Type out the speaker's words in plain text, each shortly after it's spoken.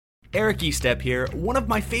Eric Estep here. One of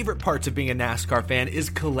my favorite parts of being a NASCAR fan is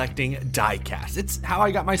collecting diecast. It's how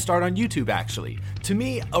I got my start on YouTube, actually. To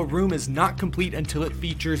me, a room is not complete until it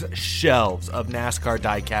features shelves of NASCAR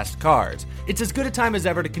diecast cars. It's as good a time as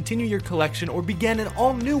ever to continue your collection or begin an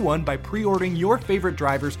all-new one by pre-ordering your favorite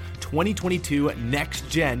driver's 2022 Next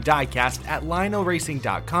Gen diecast at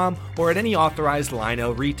LionelRacing.com or at any authorized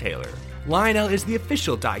Lionel retailer. Lionel is the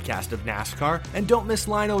official diecast of NASCAR, and don't miss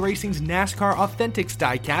Lionel Racing's NASCAR Authentics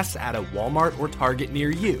diecasts at a Walmart or Target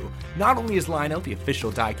near you. Not only is Lionel the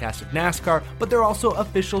official diecast of NASCAR, but they're also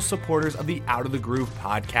official supporters of the Out of the Groove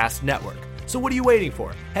podcast network. So what are you waiting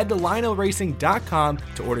for? Head to LionelRacing.com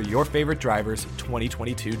to order your favorite driver's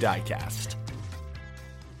 2022 diecast.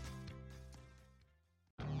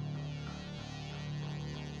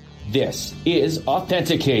 This is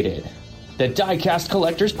Authenticated, the Diecast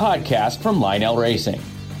Collectors Podcast from Lionel Racing.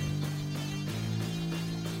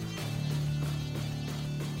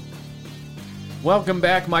 Welcome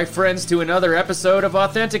back, my friends, to another episode of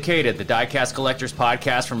Authenticated, the Diecast Collectors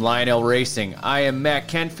Podcast from Lionel Racing. I am Matt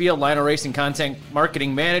Kenfield, Lionel Racing Content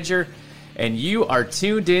Marketing Manager, and you are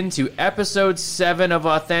tuned in to Episode 7 of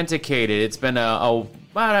Authenticated. It's been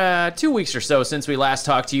about 2 weeks or so since we last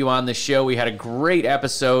talked to you on the show. We had a great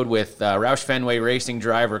episode with Roush Fenway Racing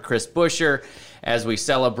driver Chris Buescher as we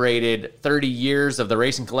celebrated 30 years of the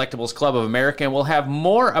Racing Collectibles Club of America. And we'll have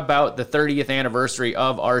more about the 30th anniversary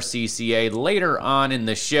of RCCA later on in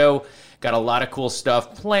the show. Got a lot of cool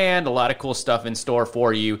stuff planned, a lot of cool stuff in store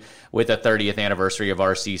for you with the 30th anniversary of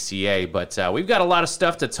RCCA. But we've got a lot of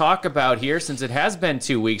stuff to talk about here since it has been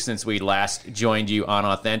 2 weeks since we last joined you on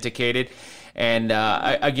Authenticated. And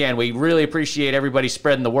again, we really appreciate everybody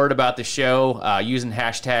spreading the word about the show, using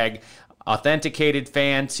hashtag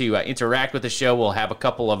AuthentiCatedFan to interact with the show. We'll have a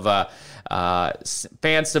couple of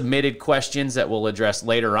fan-submitted questions that we'll address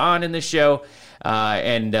later on in the show,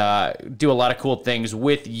 and do a lot of cool things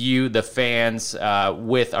with you, the fans,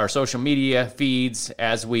 with our social media feeds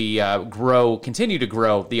as we continue to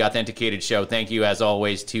grow the Authenticated show. Thank you, as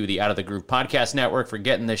always, to the Out of the Groove Podcast Network for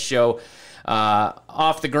getting this show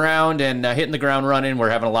off the ground and hitting the ground running. We're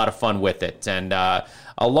having a lot of fun with it. And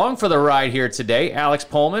along for the ride here today, Alex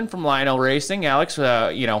Pullman from Lionel Racing. Alex,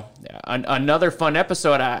 another fun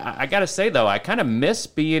episode. I got to say, though, I kind of miss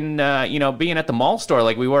being at the mall store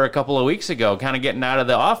like we were a couple of weeks ago, kind of getting out of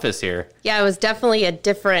the office here. Yeah, it was definitely a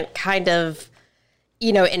different kind of,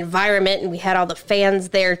 environment, and we had all the fans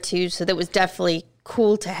there, too, so that was definitely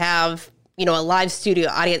cool to have, a live studio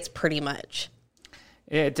audience pretty much.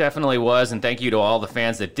 It definitely was, and thank you to all the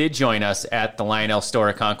fans that did join us at the Lionel store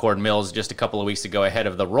at Concord Mills just a couple of weeks ago ahead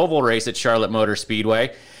of the Roval race at Charlotte Motor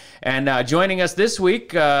Speedway. And joining us this week,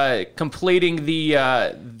 completing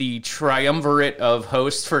the triumvirate of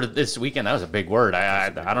hosts for this weekend. That was a big word. I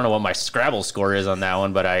don't know what my Scrabble score is on that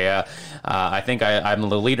one, but I think I'm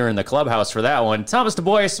the leader in the clubhouse for that one. Thomas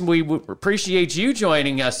DuBois, we appreciate you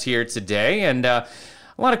joining us here today, and a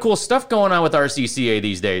lot of cool stuff going on with RCCA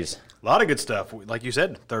these days. A lot of good stuff. Like you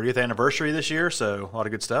said, 30th anniversary this year, so a lot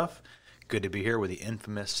of good stuff. Good to be here with the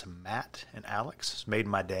infamous Matt and Alex. It's made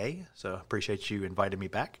my day, so appreciate you inviting me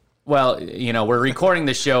back. Well, we're recording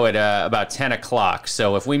the show at about 10 o'clock,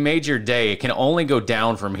 so if we made your day, it can only go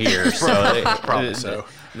down from here. So Probably so.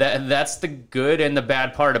 That's the good and the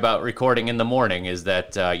bad part about recording in the morning is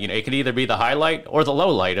that, it can either be the highlight or the low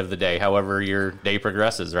light of the day, however your day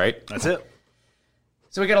progresses, right? That's it.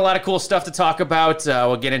 So we got a lot of cool stuff to talk about.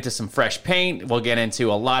 We'll get into some fresh paint. We'll get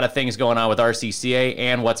into a lot of things going on with RCCA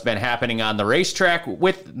and what's been happening on the racetrack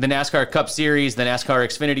with the NASCAR Cup Series, the NASCAR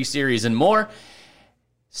Xfinity Series, and more.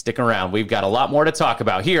 Stick around. We've got a lot more to talk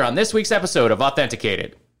about here on this week's episode of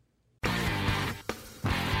Authenticated.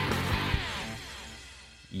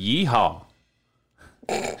 Yeehaw.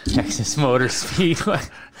 Texas Motor Speedway.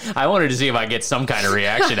 I wanted to see if I get some kind of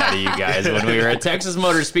reaction out of you guys when we were at Texas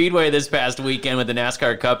Motor Speedway this past weekend with the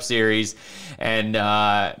NASCAR Cup Series. And,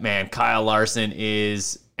 Kyle Larson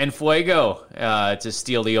is en fuego to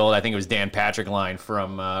steal the old, I think it was Dan Patrick line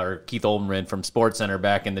from, or Keith Olbermann from SportsCenter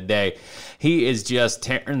back in the day. He is just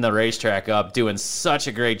tearing the racetrack up, doing such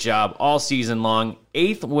a great job all season long.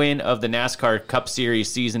 8th win of the NASCAR Cup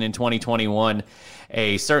Series season in 2021.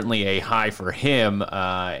 Certainly a high for him,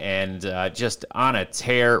 and just on a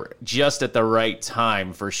tear just at the right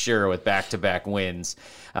time for sure with back-to-back wins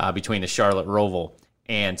between the Charlotte Roval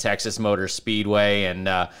and Texas Motor Speedway. And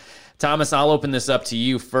Thomas, I'll open this up to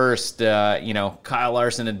you first. Kyle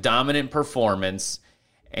Larson, a dominant performance,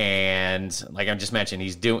 and like I just mentioned,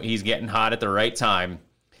 he's getting hot at the right time.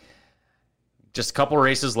 Just a couple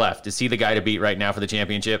races left. Is he the guy to beat right now for the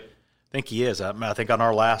championship? I think he is. I think on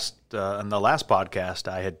our last podcast,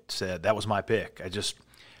 I had said that was my pick.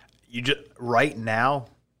 right now,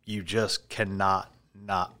 you just cannot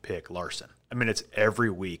not pick Larson. I mean, it's every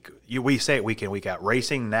week. We say it week in, week out.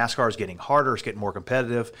 Racing, NASCAR is getting harder. It's getting more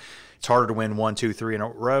competitive. It's harder to win 1, 2, 3 in a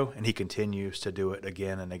row, and he continues to do it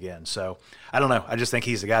again and again. So I don't know. I just think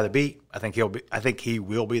he's the guy to beat. I think he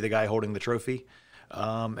will be the guy holding the trophy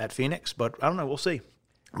at Phoenix. But I don't know. We'll see.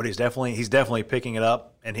 But he's definitely picking it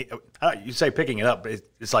up, and you say picking it up, but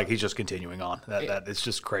it's like he's just continuing on. That it's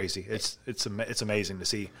just crazy. It's amazing to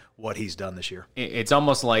see what he's done this year. It's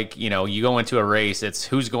almost like, you go into a race, it's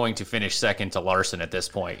who's going to finish second to Larson at this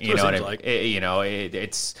point. You know what I mean?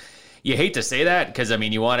 It's you hate to say that because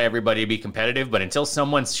you want everybody to be competitive, but until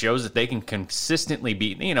someone shows that they can consistently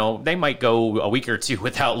beat, they might go a week or two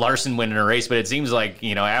without Larson winning a race, but it seems like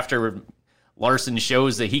after Larson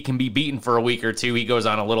shows that he can be beaten for a week or two, he goes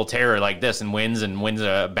on a little tear like this and wins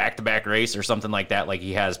a back-to-back race or something like that, like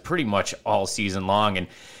he has pretty much all season long. And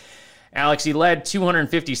Alex, he led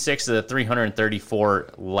 256 of the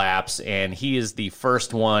 334 laps, and he is the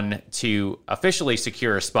first one to officially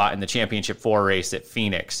secure a spot in the Championship 4 race at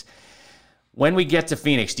Phoenix. When we get to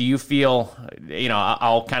Phoenix, do you feel,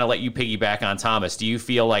 I'll kind of let you piggyback on Thomas. Do you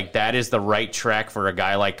feel like that is the right track for a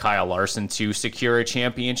guy like Kyle Larson to secure a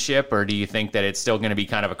championship, or do you think that it's still going to be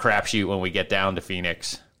kind of a crapshoot when we get down to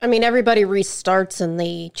Phoenix? Everybody restarts in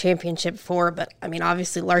the Championship 4, but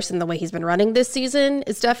obviously Larson, the way he's been running this season,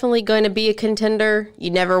 is definitely going to be a contender.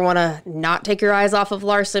 You never want to not take your eyes off of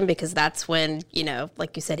Larson because that's when,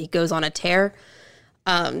 like you said, he goes on a tear.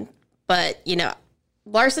 But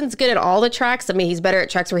Larson's good at all the tracks. He's better at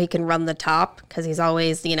tracks where he can run the top because he's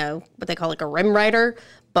always, what they call like a rim rider.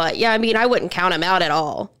 But yeah, I wouldn't count him out at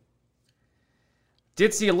all.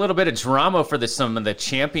 Did see a little bit of drama for some of the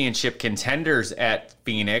championship contenders at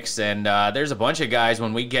Phoenix, and there's a bunch of guys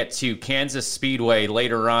when we get to Kansas Speedway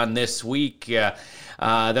later on this week that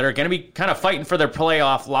are going to be kind of fighting for their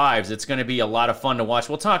playoff lives. It's going to be a lot of fun to watch.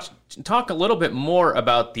 We'll talk a little bit more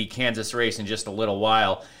about the Kansas race in just a little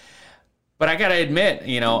while. But I got to admit,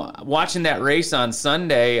 watching that race on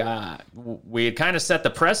Sunday, we had kind of set the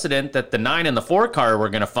precedent that the 9 and the 4 car were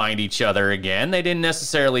going to find each other again. They didn't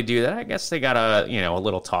necessarily do that. I guess they got a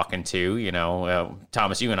little talking to.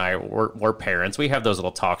 Thomas, you and I, we're parents. We have those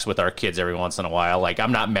little talks with our kids every once in a while. Like,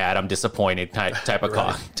 I'm not mad, I'm disappointed type of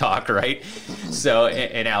right. talk, right? So,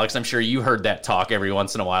 and Alex, I'm sure you heard that talk every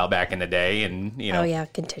once in a while back in the day. And, Oh, yeah,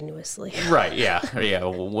 continuously. Right, yeah.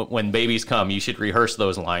 When babies come, you should rehearse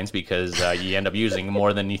those lines because you end up using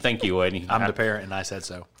more than you think you would. I'm the parent, and I said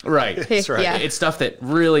so. Right. That's right. Yeah. It's stuff that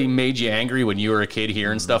really made you angry when you were a kid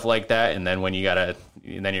hearing stuff like that, and then when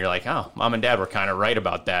then you're like, oh, mom and dad were kind of right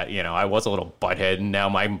about that. I was a little butthead, and now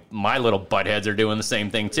my little buttheads are doing the same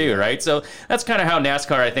thing too, right? So that's kind of how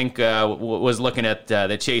NASCAR, I think, was looking at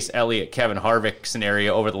the Chase Elliott, Kevin Harvick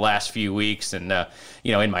scenario over the last few weeks, and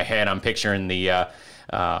in my head, I'm picturing the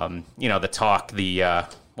talk,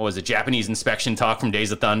 what was it, Japanese inspection talk from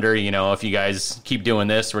Days of Thunder. If you guys keep doing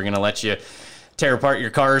this, we're going to let you tear apart your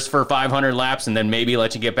cars for 500 laps and then maybe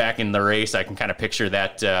let you get back in the race. I can kind of picture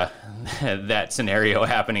that that scenario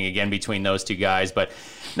happening again between those two guys. But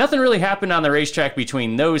nothing really happened on the racetrack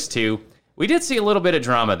between those two. We did see a little bit of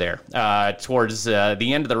drama there. Towards the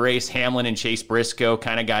end of the race, Hamlin and Chase Briscoe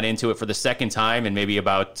kind of got into it for the second time in maybe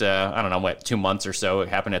about, 2 months or so. It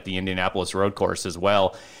happened at the Indianapolis Road Course as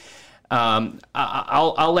well.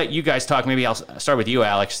 I'll let you guys talk. Maybe I'll start with you,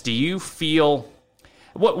 Alex. Do you feel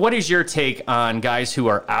what is your take on guys who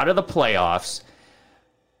are out of the playoffs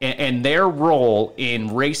and their role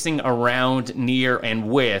in racing around, near, and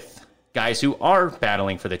with guys who are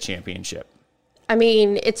battling for the championship?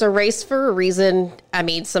 It's a race for a reason.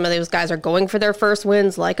 Some of those guys are going for their first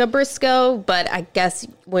wins like a Briscoe, but I guess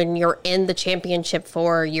when you're in the Championship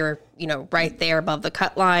 4, you're, right there above the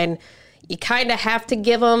cut line. You kind of have to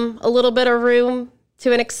give them a little bit of room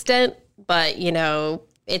to an extent, but,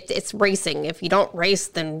 it's racing. If you don't race,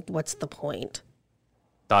 then what's the point?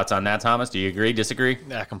 Thoughts on that, Thomas? Do you agree, disagree?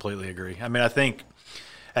 I completely agree. I think,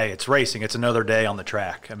 hey, it's racing. It's another day on the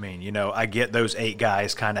track. I get those 8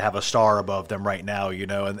 guys kind of have a star above them right now,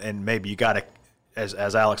 and maybe you got to,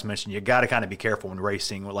 as Alex mentioned, you got to kind of be careful when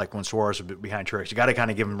racing, like when Suarez was behind Truex. You got to kind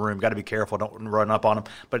of give him room, got to be careful, don't run up on him.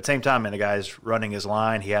 But at the same time, the guy's running his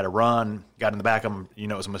line. He had a run, got in the back of him, it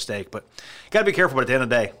was a mistake. But you got to be careful. But at the end of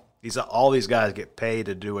the day, all these guys get paid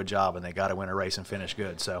to do a job, and they got to win a race and finish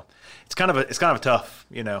good. So it's kind of a tough,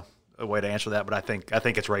 a way to answer that. But I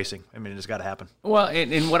think it's racing. It's got to happen. Well,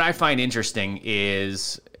 and what I find interesting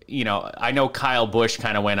is, I know Kyle Busch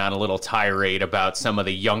kind of went on a little tirade about some of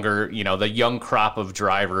the younger, the young crop of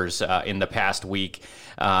drivers in the past week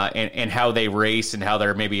and how they race and how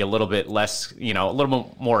they're maybe a little bit less, a little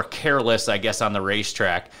bit more careless, I guess, on the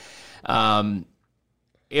racetrack.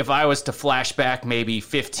 If I was to flash back maybe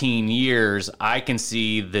 15 years, I can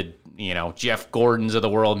see the, Jeff Gordons of the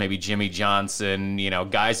world, maybe Jimmy Johnson,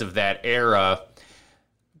 guys of that era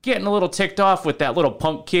getting a little ticked off with that little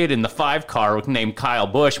punk kid in the 5 car named Kyle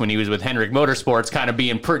Busch when he was with Hendrick Motorsports, kind of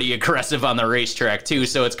being pretty aggressive on the racetrack too.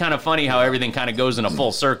 So it's kind of funny how everything kind of goes in a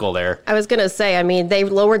full circle there. I was going to say, they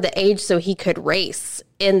lowered the age so he could race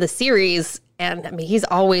in the series. And he's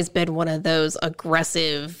always been one of those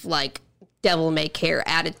aggressive, like, devil may care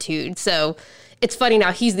attitude. So it's funny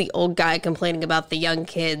now he's the old guy complaining about the young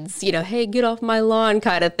kids, hey, get off my lawn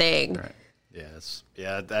kind of thing. Right. Yes.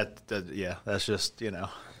 Yeah. That's just,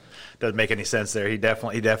 doesn't make any sense there. He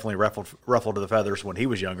definitely ruffled to the feathers when he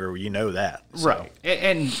was younger. That. So. Right.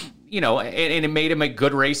 And it made him a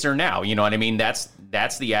good racer now. You know what I mean? That's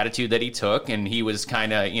the attitude that he took. And he was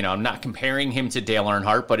kind of, I'm not comparing him to Dale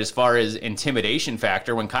Earnhardt, but as far as intimidation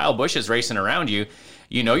factor, when Kyle Busch is racing around you,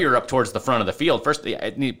 you're up towards the front of the field. First,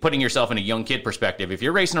 putting yourself in a young kid perspective, if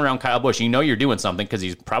you're racing around Kyle Busch, you're doing something because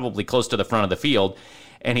he's probably close to the front of the field,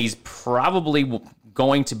 and he's probably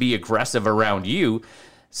going to be aggressive around you.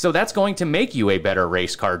 So that's going to make you a better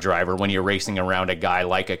race car driver when you're racing around a guy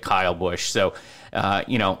like a Kyle Busch. So,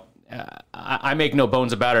 I make no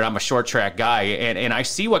bones about it. I'm a short track guy, and I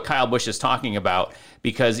see what Kyle Busch is talking about,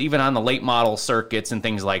 because even on the late model circuits and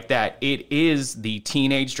things like that, it is the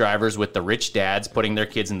teenage drivers with the rich dads putting their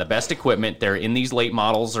kids in the best equipment. They're in these late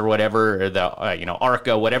models or whatever, or the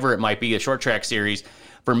ARCA, whatever it might be, a short track series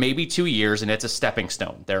for maybe 2 years, and it's a stepping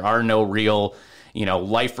stone. There are no real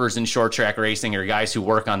lifers in short track racing, or guys who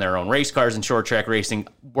work on their own race cars in short track racing,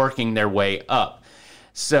 working their way up.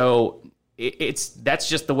 So that's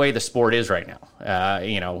just the way the sport is right now.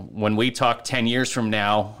 When we talk 10 years from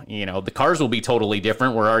now, the cars will be totally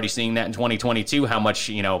different. We're already seeing that in 2022, how much,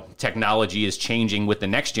 technology is changing with the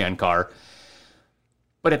next gen car.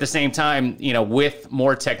 But at the same time, with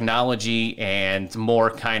more technology and more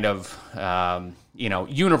kind of,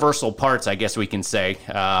 universal parts, I guess we can say,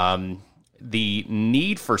 the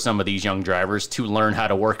need for some of these young drivers to learn how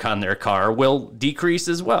to work on their car will decrease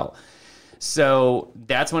as well. So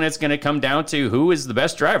that's when it's going to come down to who is the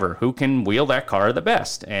best driver, who can wheel that car the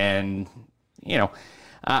best. And,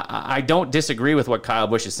 I don't disagree with what Kyle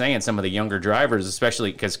Busch is saying, some of the younger drivers,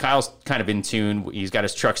 especially because Kyle's kind of in tune. He's got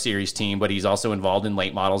his truck series team, but he's also involved in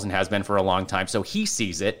late models and has been for a long time. So he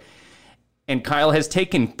sees it. And Kyle has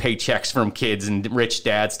taken paychecks from kids and rich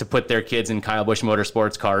dads to put their kids in Kyle Busch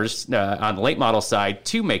Motorsports cars on the late model side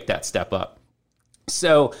to make that step up.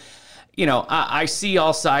 So, I see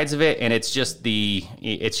all sides of it, and it's just the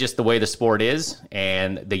way the sport is.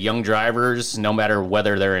 And the young drivers, no matter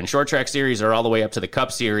whether they're in short track series or all the way up to the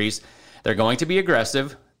Cup series, they're going to be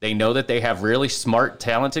aggressive. They know that they have really smart,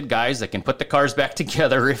 talented guys that can put the cars back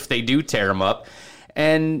together if they do tear them up.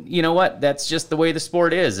 And you know what? That's just the way the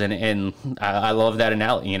sport is. And I love that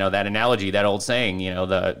analogy, that old saying,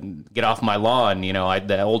 the get off my lawn,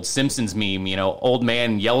 the old Simpsons meme, old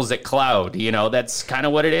man yells at cloud, that's kind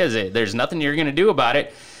of what it is. There's nothing you're going to do about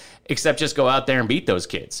it except just go out there and beat those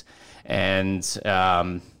kids. And,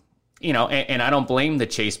 and I don't blame the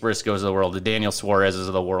Chase Briscoes of the world, the Daniel Suarez's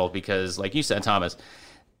of the world, because like you said, Thomas,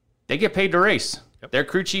 they get paid to race. Yep. They're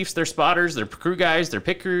crew chiefs, they're spotters, they're crew guys, they're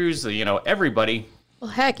pit crews, everybody. Well,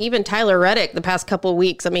 heck, even Tyler Reddick the past couple of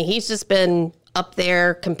weeks, he's just been up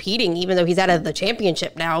there competing, even though he's out of the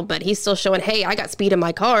championship now, but he's still showing, hey, I got speed in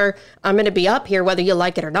my car. I'm going to be up here whether you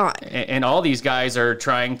like it or not. And all these guys are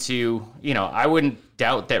trying to, I wouldn't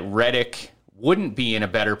doubt that Reddick wouldn't be in a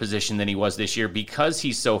better position than he was this year because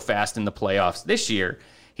he's so fast in the playoffs this year.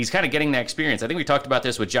 He's kind of getting that experience. I think we talked about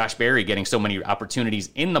this with Josh Berry getting so many opportunities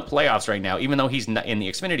in the playoffs right now, even though he's not in the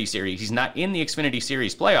Xfinity Series. He's not in the Xfinity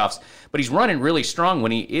Series playoffs, but he's running really strong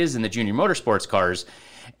when he is in the Junior Motorsports cars.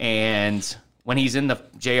 And when he's in the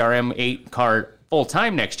JRM 8 car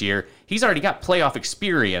full-time next year, he's already got playoff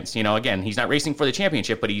experience. Again, he's not racing for the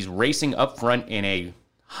championship, but he's racing up front in a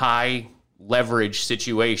high-leverage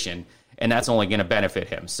situation. And that's only going to benefit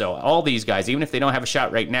him. So all these guys, even if they don't have a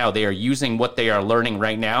shot right now, they are using what they are learning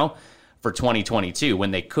right now for 2022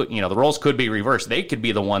 when they could, the roles could be reversed. They could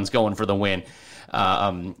be the ones going for the win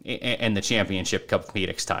and the championship Cup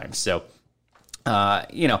Phoenix time. So, all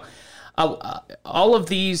of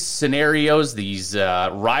these scenarios, these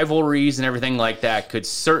rivalries and everything like that could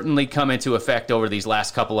certainly come into effect over these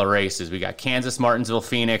last couple of races. We got Kansas, Martinsville,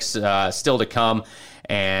 Phoenix still to come.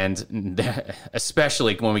 And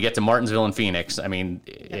especially when we get to Martinsville and Phoenix,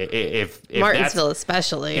 if Martinsville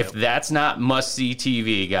especially, if that's not must-see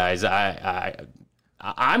TV, guys,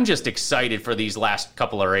 I'm just excited for these last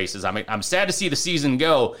couple of races. I'm sad to see the season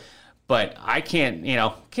go, but I can't.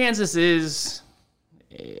 Kansas is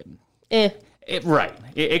Right.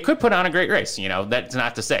 It could put on a great race. That's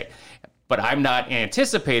not to say. But I'm not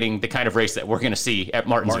anticipating the kind of race that we're going to see at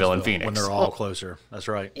Martinsville and Phoenix. When they're all closer. That's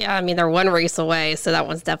right. Yeah, I mean, they're one race away, so that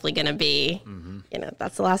one's definitely going to be,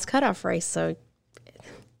 that's the last cutoff race, so.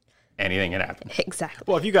 Anything can happen. Exactly.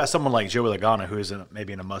 Well, if you got someone like Joey Logano who is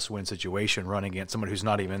maybe in a must-win situation running against someone who's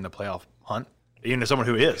not even in the playoff hunt, someone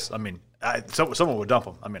who is, I mean, someone would dump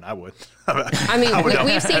him. I mean, I would.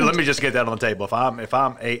 We've seen. Let me just get that on the table. If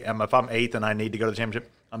I'm eighth and I need to go to the championship,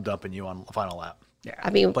 I'm dumping you on the final lap. Yeah, I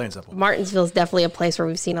mean, plain and simple. Martinsville is definitely a place where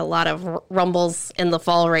we've seen a lot of rumbles in the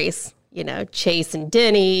fall race. Chase and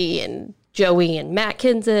Denny and Joey and Matt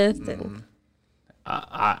Kenseth. And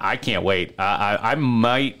I can't wait. I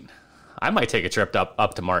might take a trip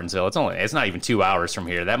up to Martinsville. It's not even 2 hours from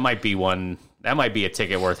here. That might be a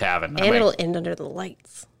ticket worth having. And it'll end under the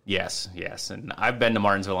lights. Yes. And I've been to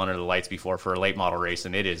Martinsville under the lights before for a late model race,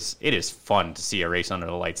 and it is fun to see a race under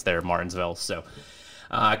the lights there at Martinsville. So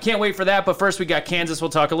can't wait for that. But first, we got Kansas.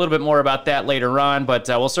 We'll talk a little bit more about that later on. But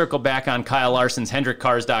we'll circle back on Kyle Larson's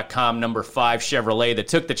HendrickCars.com number 5 Chevrolet that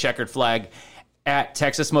took the checkered flag at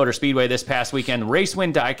Texas Motor Speedway this past weekend. Race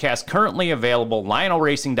Win diecast currently available,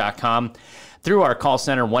 LionelRacing.com, through our call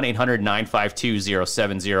center,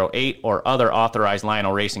 1-800-952-0708, or other authorized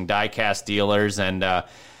Lionel Racing diecast dealers. And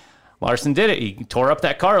Larson did it. He tore up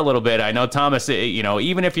that car a little bit. I know, Thomas,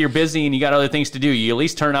 even if you're busy and you got other things to do, you at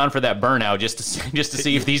least turn on for that burnout just to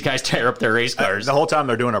see if these guys tear up their race cars. The whole time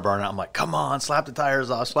they're doing a burnout, I'm like, come on, slap the tires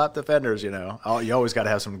off, slap the fenders, You always got to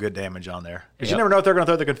have some good damage on there. Because you never know if they're going to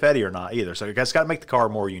throw the confetti or not either. So you guys got to make the car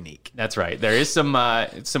more unique. That's right. There is some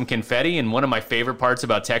confetti, and one of my favorite parts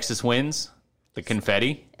about Texas wins, the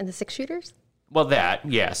confetti. And the 6-shooters? Well, that,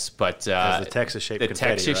 yes, but the Texas-shaped confetti,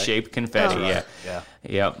 Texas-shaped confetti, right?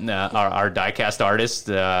 Yeah. Our diecast artist,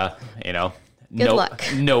 Good luck.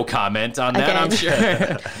 No comment on that, I'm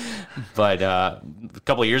sure. But a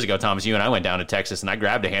couple of years ago, Thomas, you and I went down to Texas, and I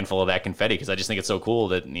grabbed a handful of that confetti because I just think it's so cool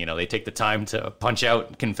that they take the time to punch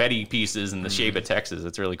out confetti pieces in the shape of Texas.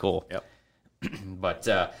 It's really cool. Yep. But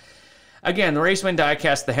again, the Race Win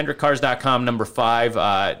diecast, the HendrickCars.com number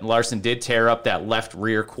 5. Larson did tear up that left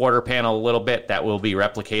rear quarter panel a little bit. That will be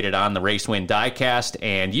replicated on the Race Win diecast,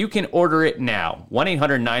 and you can order it now.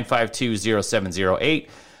 1-800-952-0708,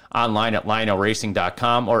 online at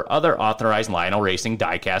LionelRacing.com, or other authorized Lionel Racing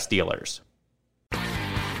diecast dealers.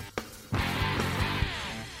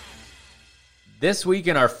 This week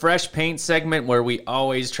in our Fresh Paint segment, where we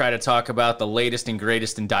always try to talk about the latest and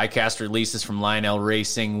greatest in diecast releases from Lionel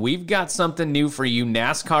Racing, we've got something new for you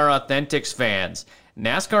NASCAR Authentics fans.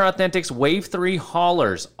 NASCAR Authentics Wave 3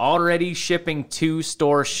 haulers already shipping to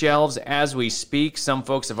store shelves as we speak. Some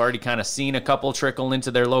folks have already kind of seen a couple trickle into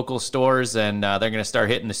their local stores, and they're going to start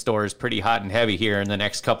hitting the stores pretty hot and heavy here in the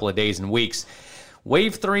next couple of days and weeks.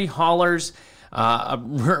 Wave 3 haulers, a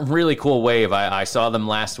really cool wave. I saw them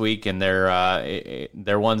last week, and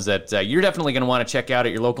they're ones that you're definitely going to want to check out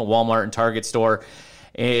at your local Walmart and Target store.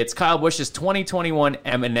 It's Kyle Busch's 2021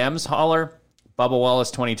 M&M's hauler, Bubba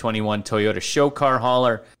Wallace 2021 Toyota Show Car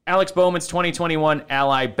hauler, Alex Bowman's 2021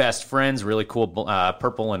 Ally Best Friends, really cool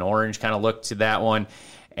purple and orange kind of look to that one.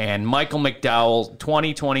 And Michael McDowell,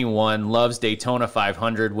 2021 Loves Daytona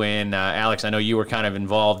 500 win. Alex, I know you were kind of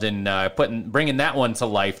involved in bringing that one to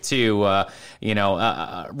life too.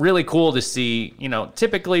 Really cool to see.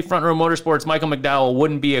 Typically Front Row Motorsports, Michael McDowell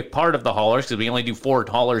wouldn't be a part of the haulers because we only do 4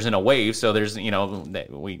 haulers in a wave. So there's,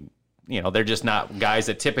 they're just not guys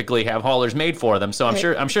that typically have haulers made for them. So I'm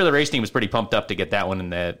sure the race team was pretty pumped up to get that one in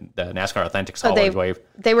the NASCAR Authentics haulers wave.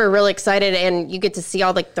 They were really excited, and you get to see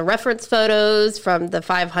all the reference photos from the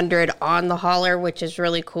 500 on the hauler, which is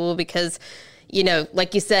really cool because,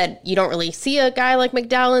 like you said, you don't really see a guy like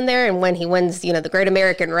McDowell in there. And when he wins, the Great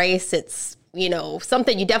American Race, it's,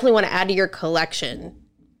 something you definitely want to add to your collection.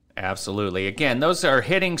 Absolutely. Again, those are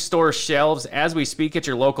hitting store shelves as we speak at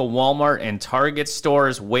your local Walmart and Target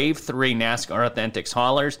stores. Wave 3 NASCAR Authentics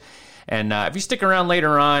haulers. And if you stick around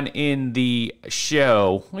later on in the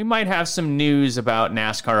show, we might have some news about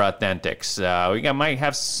NASCAR Authentics. We might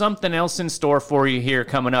have something else in store for you here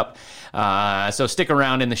coming up. So stick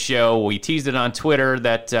around in the show. We teased it on Twitter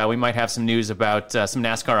that we might have some news about some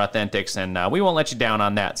NASCAR Authentics, and we won't let you down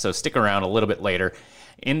on that. So stick around a little bit later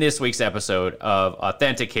in this week's episode of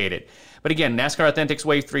Authenticated. But again, NASCAR Authentics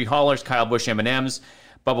Wave 3 haulers, Kyle Busch M&M's,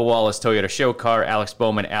 Bubba Wallace Toyota Show Car, Alex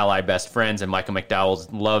Bowman Ally Best Friends, and Michael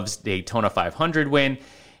McDowell's Loves Daytona 500 win.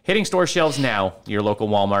 Hitting store shelves now, your local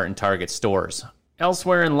Walmart and Target stores.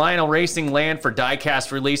 Elsewhere in Lionel Racing land for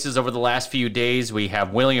diecast releases over the last few days, we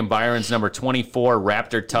have William Byron's number 24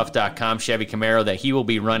 RaptorTough.com Chevy Camaro that he will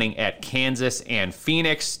be running at Kansas and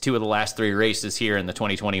Phoenix, 2 of the last 3 races here in the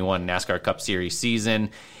 2021 NASCAR Cup Series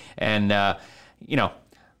season. And,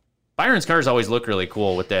 Byron's cars always look really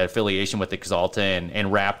cool with the affiliation with Exalta,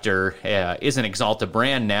 and Raptor is an Exalta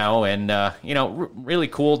brand now, and really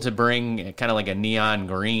cool to bring kind of like a neon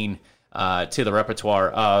green to the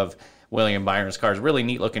repertoire of William Byron's cars. Really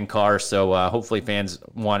neat looking car, so hopefully fans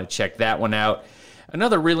want to check that one out.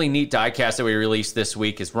 Another really neat diecast that we released this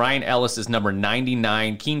week is Ryan Ellis's number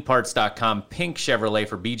 99 KeenParts.com pink Chevrolet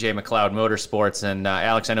for BJ McLeod Motorsports. And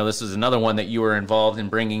Alex, I know this is another one that you were involved in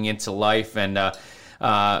bringing into life, and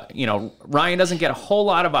Ryan doesn't get a whole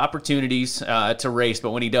lot of opportunities to race, but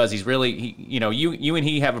when he does, he's really, you and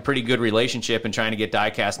he have a pretty good relationship in trying to get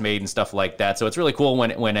diecast made and stuff like that. So it's really cool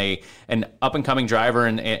when an up and coming driver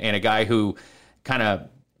and a guy who kind of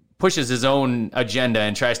pushes his own agenda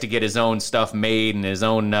and tries to get his own stuff made and his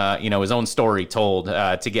own his own story told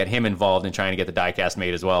to get him involved in trying to get the diecast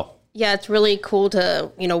made as well. Yeah, it's really cool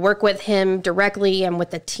to, work with him directly and with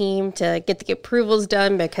the team to get the approvals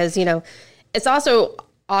done, because, it's also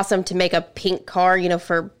awesome to make a pink car,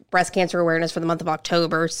 for breast cancer awareness for the month of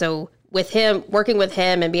October. So with him, working with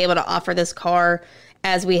him and be able to offer this car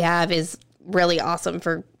as we have is really awesome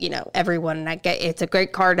for, everyone. And it's a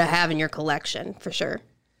great car to have in your collection for sure.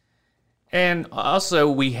 And also,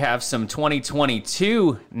 we have some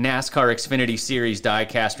 2022 NASCAR Xfinity Series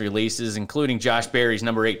diecast releases, including Josh Berry's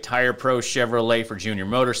number 8 Tire Pro Chevrolet for Junior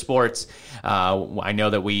Motorsports. I know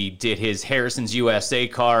that we did his Harrison's USA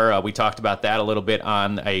car. We talked about that a little bit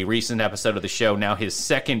on a recent episode of the show. Now his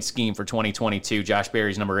second scheme for 2022, Josh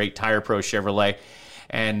Berry's number 8 Tire Pro Chevrolet.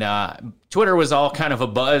 And Twitter was all kind of a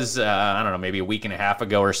buzz, maybe a week and a half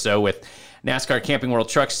ago or so, with NASCAR Camping World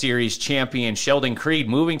Truck Series champion Sheldon Creed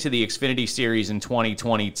moving to the Xfinity Series in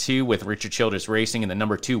 2022 with Richard Childress Racing in the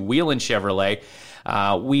number 2 Whelen Chevrolet.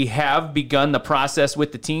 We have begun the process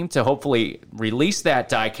with the team to hopefully release that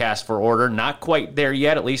diecast for order. Not quite there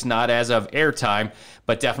yet, at least not as of airtime,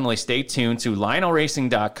 but definitely stay tuned to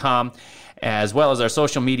LionelRacing.com as well as our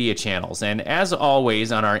social media channels. And as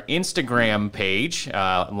always, on our Instagram page,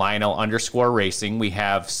 Lionel_Racing, we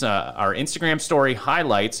have our Instagram story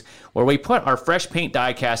highlights where we put our fresh paint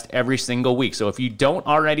diecast every single week. So if you don't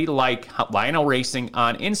already like Lionel Racing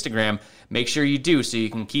on Instagram, make sure you do so you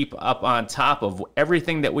can keep up on top of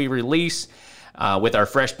everything that we release with our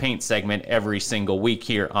fresh paint segment every single week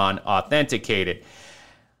here on Authenticated.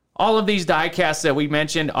 All of these diecasts that we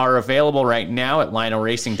mentioned are available right now at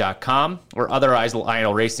LionelRacing.com or otherwise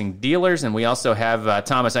Lionel Racing dealers. And we also have,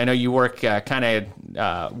 Thomas, I know you work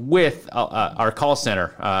with our call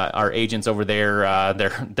center, our agents over there.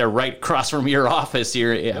 They're right across from your office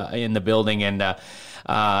here in the building. And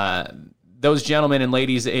those gentlemen and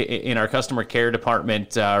ladies in our customer care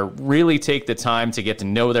department really take the time to get to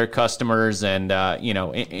know their customers and,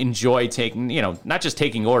 enjoy taking, not just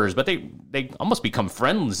taking orders, but they almost become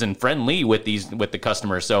friends and friendly with the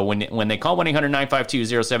customers. So when they call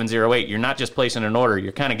 1-800-952-0708, you're not just placing an order,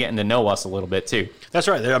 you're kind of getting to know us a little bit too. That's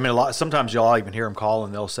right. I mean, sometimes you'll even hear them call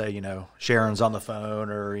and they'll say, Sharon's on the phone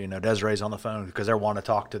or, Desiree's on the phone because they want to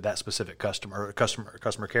talk to that specific customer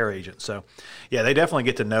care agent. So yeah, they definitely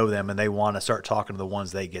get to know them and they want to start talking to the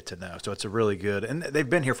ones they get to know. So it's a really good, and they've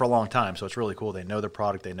been here for a long time. So it's really cool. They know their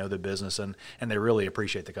product, they know their business, and they really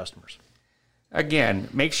appreciate the customers. Again,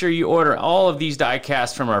 make sure you order all of these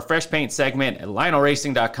diecasts from our Fresh Paint segment at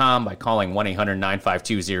LionelRacing.com by calling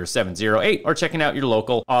 1-800-952-0708 or checking out your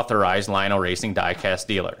local authorized Lionel Racing diecast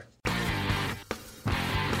dealer.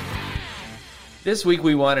 This week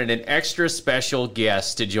we wanted an extra special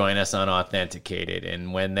guest to join us on Authenticated,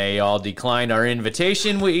 and when they all declined our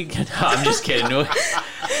invitation, I'm just kidding.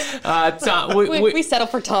 We settle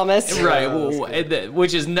for Thomas. Right,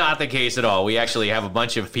 which is not the case at all. We actually have a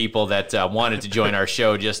bunch of people that wanted to join our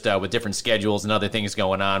show just with different schedules and other things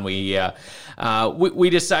going on. We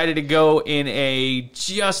decided to go in a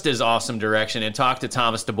just as awesome direction and talk to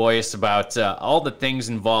Thomas DeBoyes about all the things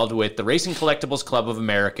involved with the Racing Collectibles Club of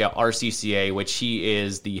America, RCCA, which he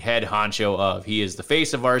is the head honcho of. He is the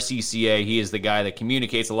face of RCCA. He is the guy that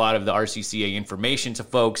communicates a lot of the RCCA information to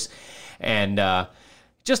folks, and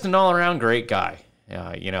just an all-around great guy.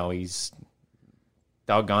 He's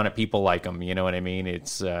doggone it, people like him. You know what I mean?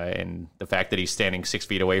 It's and the fact that he's standing 6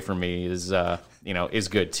 feet away from me is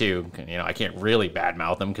good too. I can't really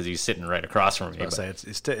badmouth him because he's sitting right across from me. It's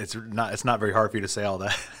not very hard for you to say all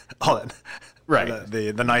that. Right.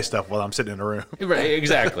 The nice stuff while I'm sitting in a room. Right,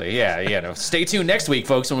 exactly. Yeah. Stay tuned next week,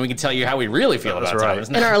 folks, when we can tell you how we really feel about Thomas.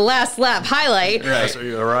 In our last lap highlight. Right. So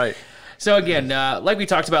you're right. So again, like we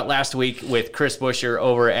talked about last week with Chris Buescher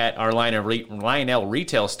over at our Lionel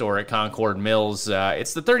retail store at Concord Mills,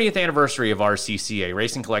 it's the 30th anniversary of RCCA,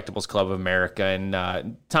 Racing Collectibles Club of America,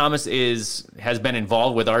 and Thomas has been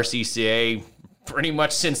involved with RCCA pretty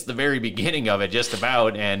much since the very beginning of it, just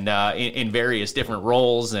about, and in various different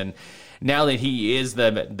roles. And now that he is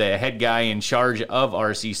the head guy in charge of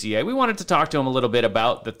RCCA, we wanted to talk to him a little bit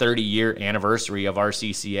about the 30-year anniversary of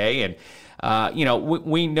RCCA. And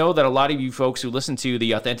we know that a lot of you folks who listen to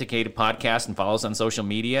the Authenticated podcast and follow us on social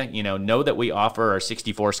media, know that we offer our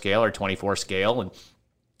 64 scale or 24 scale and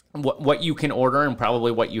what you can order and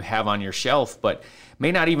probably what you have on your shelf, but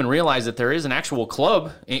may not even realize that there is an actual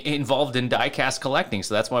club involved in die-cast collecting.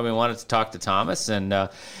 So that's why we wanted to talk to Thomas, and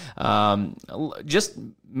just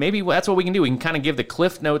maybe that's what we can do. We can kind of give the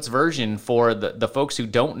Cliff Notes version for the folks who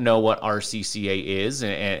don't know what RCCA is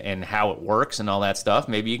and how it works and all that stuff.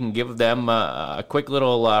 Maybe you can give them a quick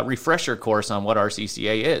little refresher course on what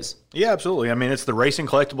RCCA is. Yeah, absolutely. I mean, it's the Racing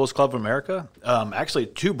Collectibles Club of America. Actually,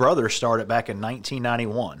 two brothers started back in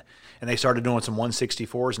 1991. And they started doing some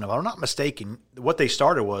 164s. And if I'm not mistaken, what they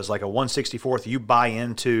started was like a 164th. You buy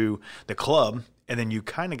into the club, and then you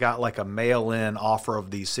kind of got like a mail-in offer of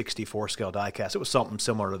these 64 scale die-casts. It was something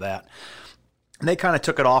similar to that. And they kind of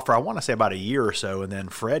took it off for, I want to say, about a year or so. And then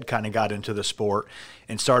Fred kind of got into the sport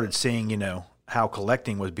and started seeing, how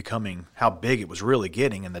collecting was becoming, how big it was really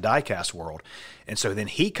getting in the die-cast world. And so then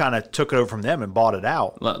he kind of took it over from them and bought it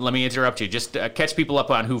out. Let me interrupt you. Just catch people up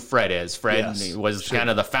on who Fred is. Fred was kind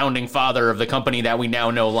of the founding father of the company that we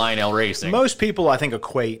now know, Lionel Racing. Most people, I think,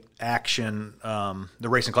 equate Action, the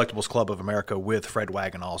Racing Collectibles Club of America, with Fred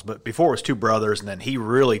Wagenhals. But before it was two brothers, and then he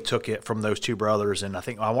really took it from those two brothers. And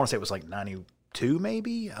I want to say it was like 92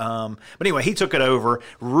 maybe. But anyway, he took it over,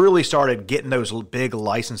 really started getting those big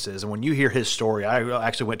licenses. And when you hear his story, I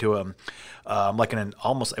actually went to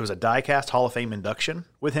it was a die-cast Hall of Fame induction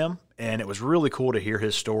with him. And it was really cool to hear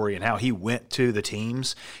his story and how he went to the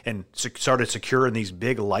teams and started securing these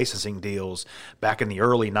big licensing deals back in the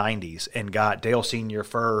early 90s and got Dale Sr.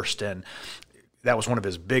 first. And that was one of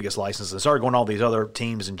his biggest licenses. Started going to all these other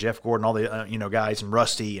teams and Jeff Gordon, all the guys, and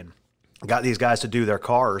Rusty, and got these guys to do their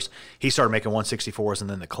cars. He started making 164s, and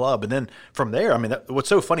then the club. And then from there, I mean, what's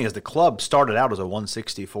so funny is the club started out as a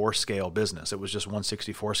 164 scale business. It was just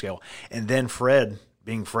 164 scale. And then Fred,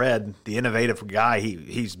 being Fred, the innovative guy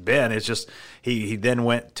he's been, it's just he then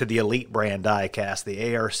went to the Elite brand die-cast,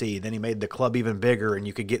 the ARC. Then he made the club even bigger, and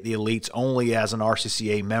you could get the Elites only as an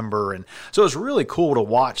RCCA member. And so it's really cool to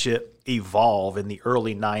watch it evolve in the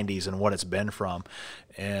early 90s and what it's been from.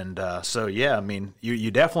 And so, yeah, I mean,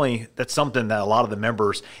 you definitely, that's something that a lot of the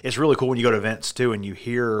members, it's really cool when you go to events too and you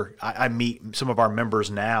hear, I meet some of our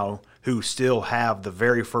members now who still have the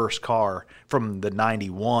very first car from the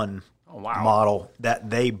 91 model that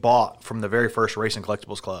they bought from the very first Racing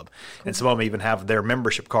Collectibles Club. And some of them even have their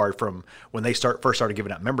membership card from when they first started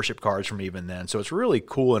giving out membership cards from even then. So it's really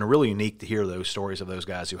cool and really unique to hear those stories of those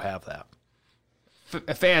guys who have that.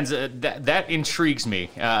 Fans, that intrigues me.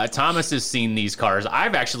 Thomas has seen these cars.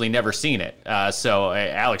 I've actually never seen it. So,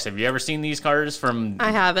 Alex, have you ever seen these cars from?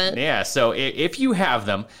 I haven't. Yeah. So, if you have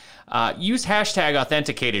them, use hashtag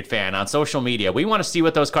AuthentiCatedFan on social media. We want to see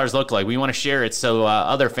what those cars look like. We want to share it so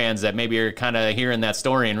other fans that maybe are kind of hearing that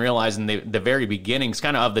story and realizing the very beginnings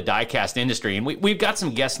kind of the die-cast industry. And we've got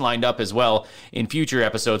some guests lined up as well in future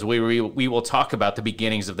episodes where we will talk about the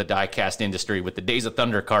beginnings of the die-cast industry, with the Days of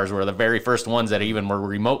Thunder cars were the very first ones that even were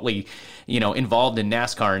remotely, involved in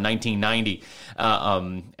NASCAR in 1990.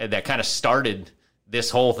 That kind of started this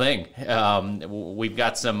whole thing. We've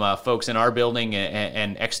got some folks in our building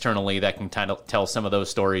and externally that can kind of tell some of those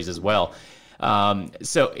stories as well.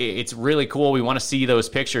 So it's really cool. We want to see those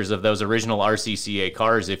pictures of those original RCCA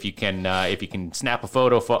cars. If you can snap a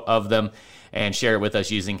photo of them and share it with us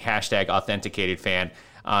using hashtag AuthentiCatedFan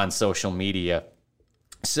on social media.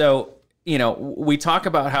 So, we talk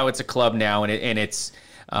about how it's a club now, and it's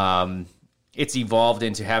evolved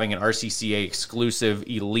into having an RCCA exclusive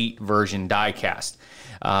Elite version diecast.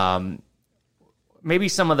 Maybe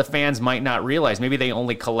some of the fans might not realize, maybe they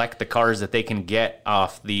only collect the cars that they can get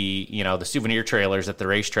off the, the souvenir trailers at the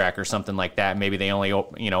racetrack or something like that. Maybe they only,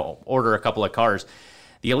 order a couple of cars.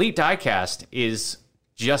 The Elite diecast is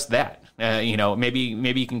just that. Maybe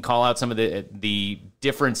you can call out some of the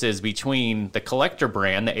differences between the collector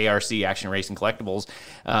brand, the ARC Action Racing Collectibles,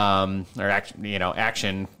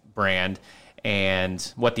 Action brand,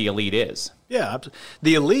 and what the Elite is. Yeah,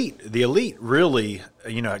 the Elite really,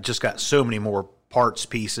 just got so many more parts,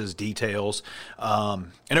 pieces, details,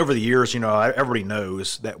 and over the years, everybody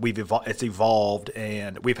knows that it's evolved,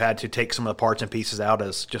 and we've had to take some of the parts and pieces out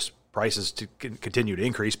as just prices to continue to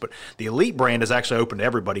increase. But the Elite brand is actually open to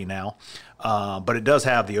everybody now. But it does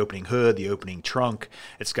have the opening hood, the opening trunk.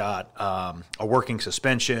 It's got a working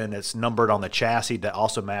suspension. It's numbered on the chassis that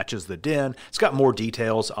also matches the Den. It's got more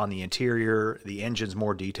details on the interior. The engine's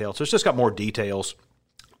more detailed. So it's just got more details.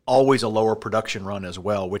 Always a lower production run as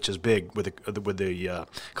well, which is big with the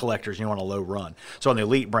collectors. You want a low run. So on the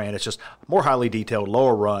Elite brand, it's just more highly detailed,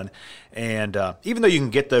 lower run. And even though you can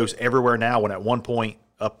get those everywhere now, when at one point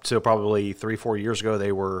up to probably 3-4 years ago,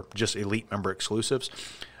 they were just Elite member exclusives.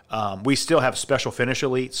 We still have special finish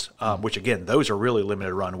Elites, which again, those are really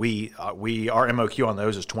limited run. Our MOQ on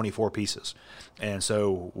those is 24 pieces. And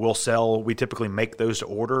so we typically make those to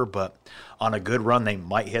order, but on a good run, they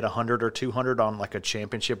might hit 100 or 200 on like a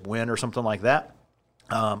championship win or something like that.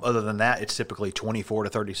 Other than that, it's typically 24 to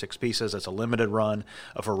 36 pieces. It's a limited run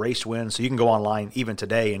of a race win. So you can go online even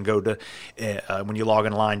today and go to, when you log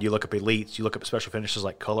online, you look up Elites, you look up special finishes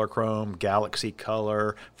like Color Chrome, Galaxy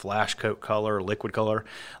Color, Flash Coat Color, Liquid Color.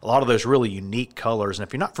 A lot of those really unique colors. And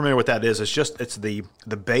if you're not familiar with what that is, it's the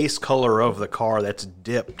base color of the car that's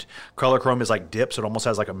dipped. Color Chrome is like dipped, so it almost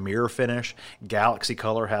has like a mirror finish. Galaxy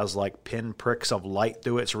Color has like pin pricks of light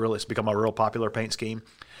through it. It's become a real popular paint scheme.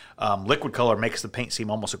 Liquid Color makes the paint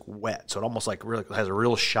seem almost like wet, so it almost like really has a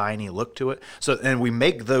real shiny look to it. So, and we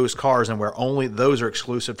make those cars, and where only those are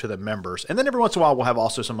exclusive to the members. And then every once in a while, we'll have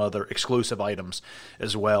also some other exclusive items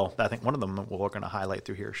as well. I think one of them we're going to highlight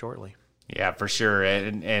through here shortly. Yeah, for sure.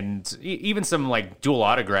 And even some like dual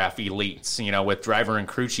autograph Elites, with driver and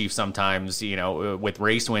crew chief sometimes, with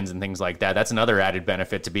race wins and things like that. That's another added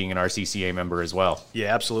benefit to being an RCCA member as well.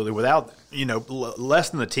 Yeah, absolutely. Without,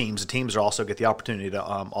 less than the teams also get the opportunity to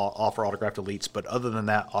offer autographed Elites. But other than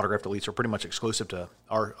that, autographed Elites are pretty much exclusive to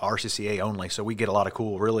our RCCA only. So we get a lot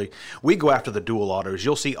of we go after the dual autos.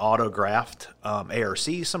 You'll see autographed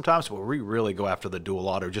ARCs sometimes, but we really go after the dual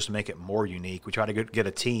auto just to make it more unique. We try to get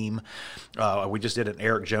a team. We just did an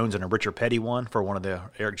Eric Jones and a Richard Petty one for one of the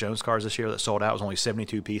Eric Jones cars this year that sold out. It was only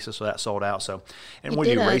 72 pieces, so that sold out. So, and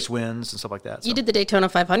we do race wins and stuff like that. You did the Daytona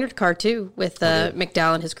 500 car too with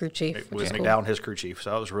McDowell and his crew chief. It was McDowell and his crew chief,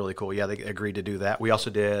 so that was really cool. Yeah, they agreed to do that. We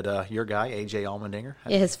also did your guy AJ Allmendinger.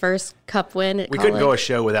 Yeah, his first Cup win. We couldn't go a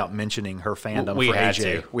show without mentioning her fandom for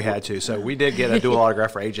AJ. We had to. So we did get a dual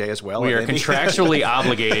autograph for AJ as well. We are contractually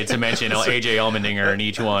obligated to mention AJ Allmendinger in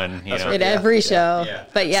each one. In every show. Yeah.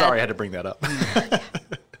 But yeah. Sorry, I had to bring that up.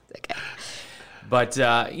 Okay. But,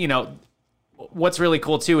 what's really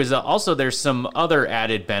cool, too, is also there's some other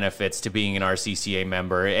added benefits to being an RCCA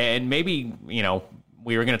member. And maybe,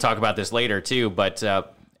 we were going to talk about this later, too, but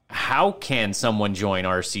how can someone join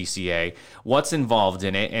RCCA? What's involved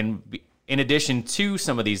in it? And in addition to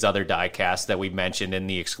some of these other diecasts that we've mentioned in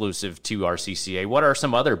the exclusive to RCCA, what are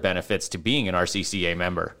some other benefits to being an RCCA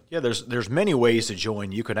member? Yeah, there's many ways to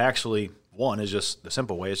join. You can actually, one is just the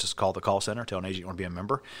simple way is just call the call center, tell an agent you want to be a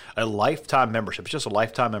member. A lifetime membership, it's just a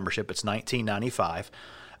lifetime membership. It's $19.95.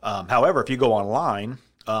 However, if you go online,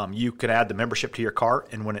 you can add the membership to your cart,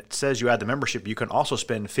 and when it says you add the membership, you can also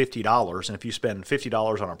spend $50. And if you spend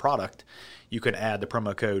 $50 on a product, you can add the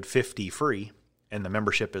promo code 50FREE, and the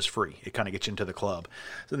membership is free. It kind of gets you into the club.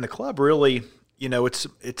 Then the club really,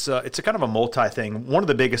 it's a kind of a multi thing. One of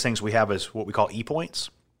the biggest things we have is what we call e-points.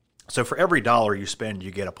 So for every dollar you spend,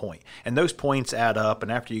 you get a point. And those points add up,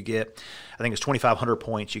 and after you get, I think it's 2,500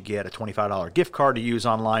 points, you get a $25 gift card to use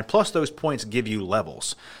online, plus those points give you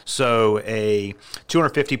levels. So a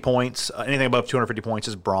 250 points, anything above 250 points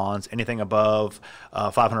is bronze, anything above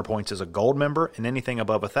 500 points is a gold member, and anything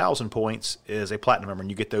above 1,000 points is a platinum member, and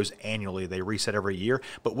you get those annually. They reset every year.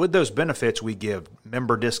 But with those benefits, we give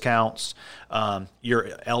member discounts.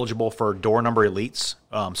 You're eligible for door number elites.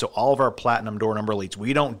 So all of our platinum door number elites,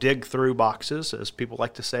 we don't dig through boxes, as people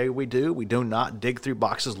like to say we do. We do not dig through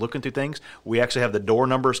boxes looking through things. We actually have the door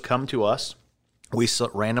numbers come to us. We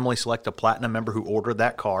randomly select a platinum member who ordered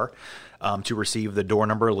that car to receive the door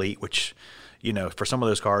number elite, which, for some of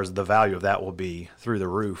those cars, the value of that will be through the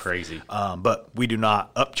roof. Crazy. But we do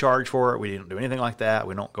not upcharge for it. We don't do anything like that.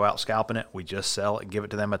 We don't go out scalping it. We just sell it and give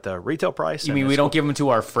it to them at the retail price. You mean we don't give them to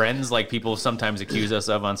our friends like people sometimes accuse us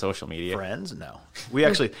of on social media? Friends? No. We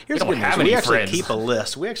actually, here's the good news. We actually keep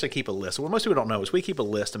a list. What most people don't know is we keep a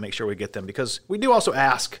list to make sure we get them, because we do also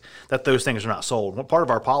ask that those things are not sold. What part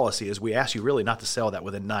of our policy is we ask you really not to sell that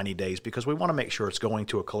within 90 days, because we want to make sure it's going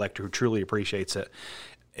to a collector who truly appreciates it.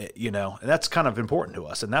 And that's kind of important to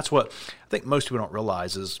us. And that's what I think most people don't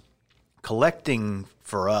realize is collecting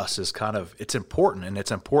for us is it's important, and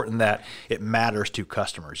it's important that it matters to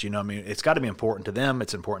customers. It's got to be important to them.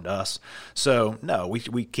 It's important to us. So no,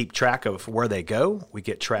 we keep track of where they go. We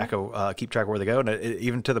keep track of where they go. And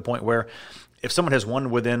even to the point where if someone has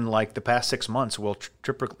won within like the past 6 months, we'll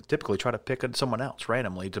typically try to pick someone else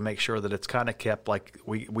randomly to make sure that it's kind of kept like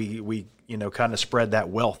we kind of spread that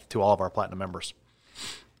wealth to all of our platinum members.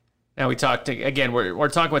 Now we talked again. We're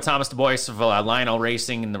talking with Thomas DuBois of Lionel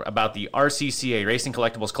Racing and about the RCCA Racing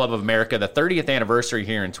Collectibles Club of America, the 30th anniversary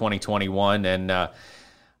here in 2021, and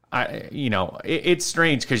it's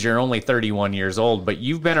strange because you're only 31 years old, but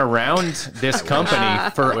you've been around this company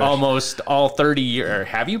for almost all 30 years.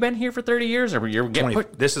 Have you been here for 30 years, or you're getting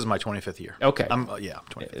This is my 25th year. Okay,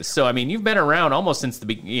 25th. So I mean, you've been around almost since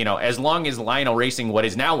as long as Lionel Racing, what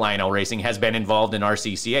is now Lionel Racing, has been involved in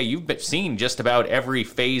RCCA. You've seen just about every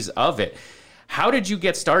phase of it. How did you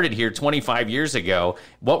get started here 25 years ago?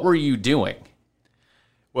 What were you doing?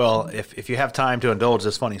 Well, if you have time to indulge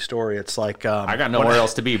this funny story, it's like I got nowhere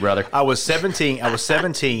else to be, brother. I was 17,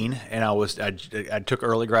 and I took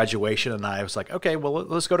early graduation, and I was like, okay, well,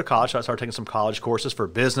 let's go to college. So I started taking some college courses for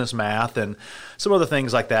business, math, and some other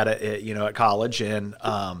things like that at college. And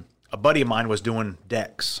a buddy of mine was doing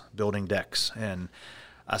building decks, and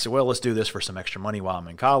I said, well, let's do this for some extra money while I'm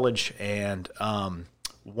in college. And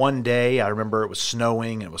one day, I remember it was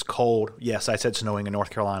snowing and it was cold. Yes, I said snowing in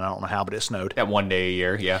North Carolina. I don't know how, but it snowed. That one day a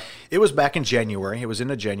year, yeah. It was back in January. It was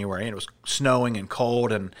into January, and it was snowing and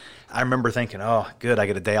cold. And I remember thinking, oh, good, I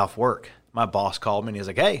get a day off work. My boss called me, and he was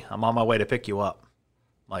like, hey, I'm on my way to pick you up.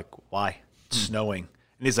 I'm like, why? It's snowing.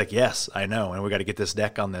 And he's like, yes, I know, and we got to get this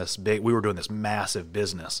deck on this big. We were doing this massive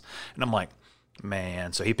business. And I'm like,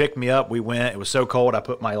 man. So he picked me up. We went. It was so cold. I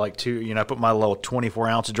put my I put my little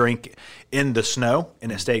 24-ounce drink in the snow,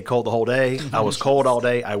 and it stayed cold the whole day. I was cold all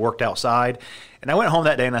day. I worked outside, and I went home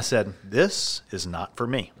that day, and I said, this is not for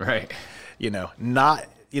me. Right. Not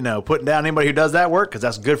putting down anybody who does that work, because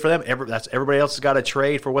that's good for them. Everybody else has got to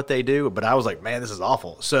trade for what they do. But I was like, man, this is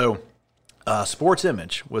awful. So Sports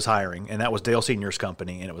Image was hiring, and that was Dale Senior's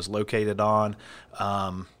company, and it was located on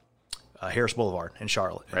Harris Boulevard in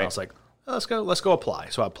Charlotte. And I was like, let's go apply.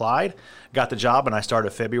 So I applied, got the job, and I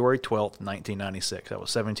started February 12th, 1996. I was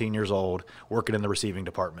 17 years old, working in the receiving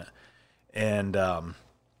department. And kind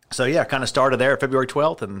of started there February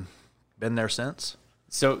 12th and been there since.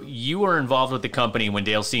 So you were involved with the company when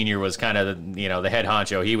Dale Sr. was kind of the head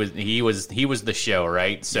honcho. He was the show,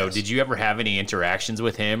 right? So Yes. Did you ever have any interactions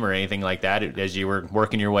with him or anything like that as you were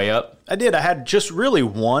working your way up? I did. I had just really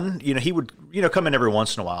one. He would come in every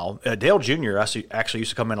once in a while. Dale Jr. actually used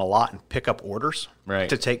to come in a lot and pick up orders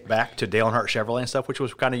to take back to Dale Earnhardt Chevrolet and stuff, which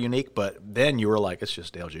was kind of unique. But then you were like, it's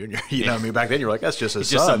just Dale Jr. Back then you were like, that's just his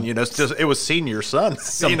son. It was Senior's son.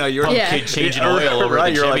 You're kid changing oil over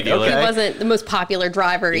the Chevy dealer. He wasn't the most popular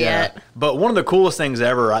driver yet. But one of the coolest things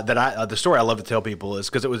ever the story I love to tell people is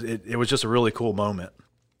because it was just a really cool moment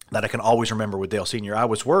that I can always remember with Dale Sr. I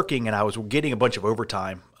was working and I was getting a bunch of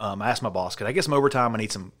overtime. I asked my boss, could I get some overtime? I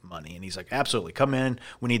need some money. And he's like, absolutely, come in.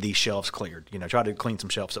 We need these shelves cleared. Try to clean some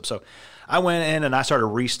shelves up. So I went in and I started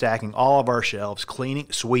restacking all of our shelves, cleaning,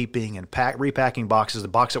 sweeping, and repacking boxes, the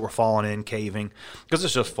boxes that were falling in, caving, because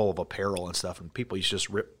it's just full of apparel and stuff. And people used to just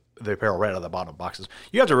rip the apparel right out of the bottom of boxes.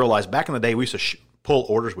 You have to realize back in the day, we used to pull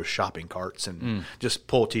orders with shopping carts and just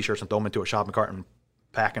pull T-shirts and throw them into a shopping cart and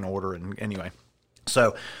pack an order. And anyway,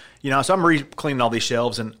 so I'm cleaning all these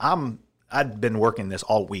shelves, and I'd been working this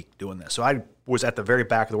all week doing this. So I was at the very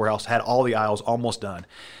back of the warehouse, had all the aisles almost done,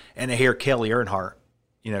 and I hear Kelly Earnhardt.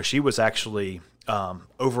 She was actually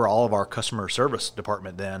over all of our customer service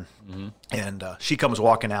department then, and she comes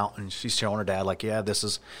walking out, and she's showing her dad like, yeah, this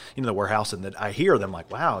is the warehouse, and I hear them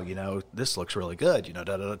like, wow, this looks really good,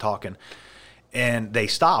 talking. And they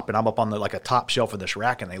stop, and I'm up on a top shelf of this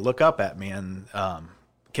rack, and they look up at me, and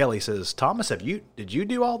Kelly says, Thomas, did you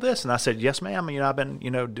do all this? And I said, yes, ma'am. I've been,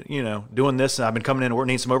 doing this, and I've been coming in to work,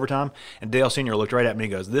 need some overtime. And Dale Sr. looked right at me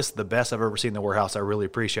and goes, this is the best I've ever seen in the warehouse. I really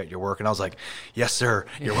appreciate your work. And I was like, yes, sir.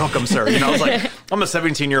 You're welcome, sir. I was like, I'm a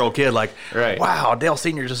 17-year-old kid. Like, right. Wow, Dale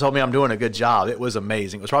Sr. just told me I'm doing a good job. It was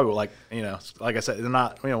amazing. It was probably like I said,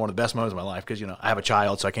 not one of the best moments of my life because, I have a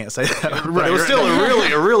child, so I can't say that. But it was still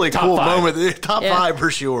a really cool moment. Top 5 for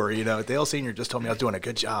sure. Dale Sr. just told me I was doing a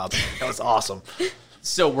good job. That was awesome.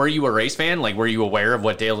 So were you a race fan? Like, were you aware of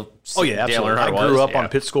what Dale absolutely. Earnhardt was? I grew up on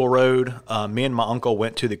Pit School Road. Me and my uncle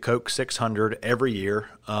went to the Coke 600 every year.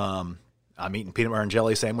 I'm eating peanut butter and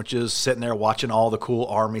jelly sandwiches, sitting there watching all the cool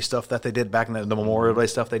Army stuff that they did back in the Memorial Day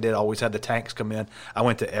stuff they did. Always had the tanks come in. I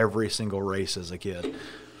went to every single race as a kid.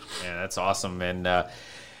 Yeah, that's awesome. And,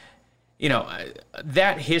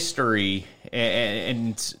 that history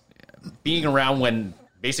and being around when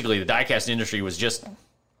basically the diecast industry was just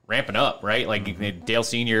ramping up, right? Like Dale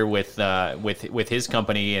Sr. with his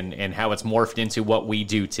company and how it's morphed into what we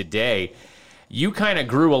do today. you kind of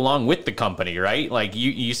grew along with the company, right? Like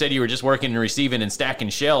you said you were just working and receiving and stacking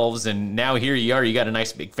shelves, and now here you are. You got a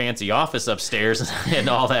nice big fancy office upstairs and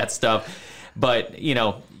all that stuff. But,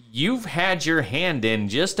 you've had your hand in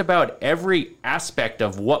just about every aspect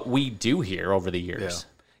of what we do here over the years.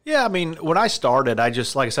 Yeah, I mean, when I started,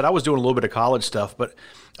 like I said, I was doing a little bit of college stuff, but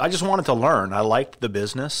I just wanted to learn. I liked the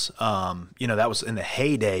business. That was in the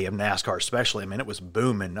heyday of NASCAR especially. I mean, it was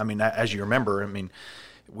booming. I mean, as you remember,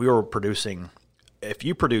 we were producing, if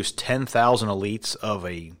you produced 10,000 elites of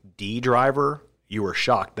a D driver, you were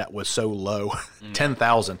shocked that was so low.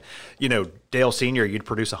 10,000. Dale Sr., you'd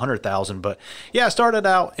produce 100,000. But yeah, I started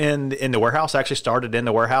out in the warehouse. I actually started in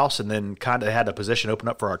the warehouse and then kind of had a position open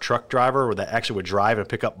up for our truck driver where that actually would drive and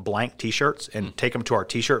pick up blank T-shirts and take them to our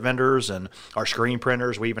T-shirt vendors and our screen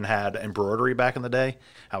printers. We even had embroidery back in the day.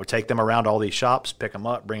 I would take them around all these shops, pick them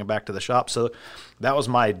up, bring them back to the shop. So that was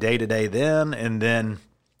my day-to-day then. And then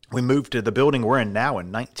we moved to the building we're in now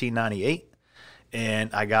in 1998.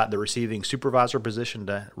 And I got the receiving supervisor position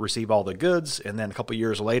to receive all the goods. And then a couple of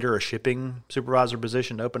years later, a shipping supervisor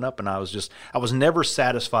position to open up. And I was never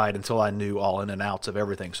satisfied until I knew all in and outs of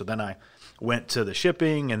everything. So then I went to the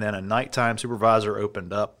shipping, and then a nighttime supervisor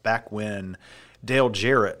opened up back when Dale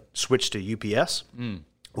Jarrett switched to UPS.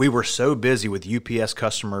 We were so busy with UPS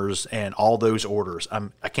customers and all those orders.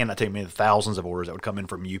 I cannot tell you how many thousands of orders that would come in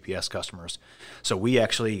from UPS customers. So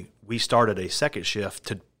we started a second shift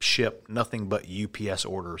to ship nothing but UPS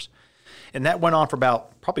orders. And that went on for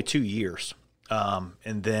about probably 2 years.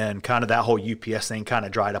 And then kind of that whole UPS thing kind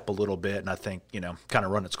of dried up a little bit, and I think, kind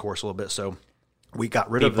of run its course a little bit. So we got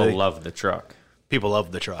rid of People love the truck. People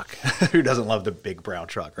love the truck. Who doesn't love the big brown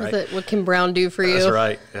truck, right? What can Brown do for you?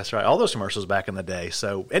 That's right. All those commercials back in the day.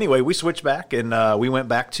 So anyway, we switched back and we went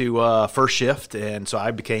back to first shift. And so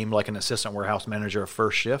I became like an assistant warehouse manager of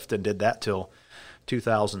first shift and did that till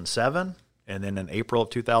 2007. And then in April of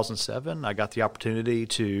 2007, I got the opportunity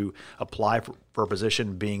to apply for a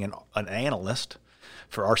position being an analyst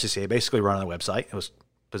for RCCA, basically running the website.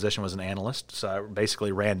 Position was an analyst. So I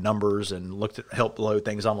basically ran numbers and helped load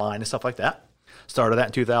things online and stuff like that. Started that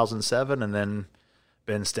in 2007 and then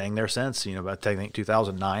been staying there since. About I think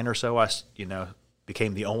 2009 or so, I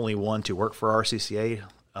became the only one to work for RCCA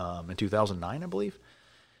in 2009, I believe.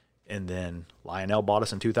 And then Lionel bought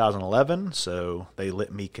us in 2011, so they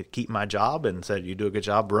let me keep my job and said, you do a good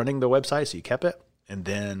job running the website, so you kept it. And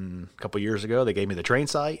then a couple of years ago, they gave me the train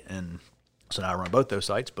site, and so now I run both those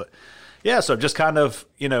sites. But yeah, so just kind of,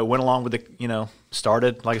 went along with the,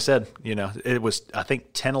 started, like I said, it was, I think,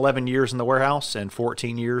 10, 11 years in the warehouse and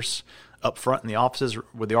 14 years up front in the offices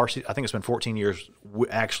with the RCCA. I think it's been 14 years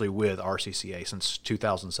actually with RCCA since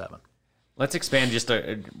 2007. Let's expand just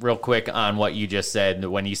real quick on what you just said.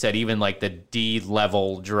 When you said even like the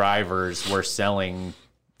D-level drivers were selling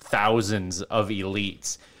thousands of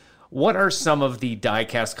elites. What are some of the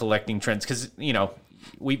diecast collecting trends? Because,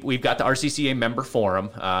 we've got the RCCA member forum,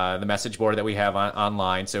 the message board that we have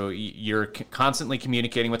online. So you're constantly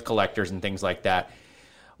communicating with collectors and things like that.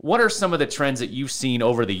 What are some of the trends that you've seen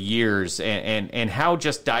over the years and how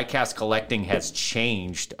just diecast collecting has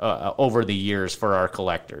changed over the years for our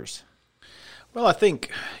collectors? Well, I think,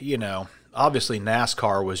 obviously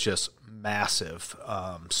NASCAR was just massive.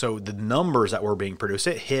 So the numbers that were being produced,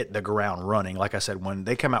 it hit the ground running. Like I said, when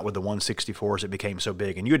they came out with the 164s, it became so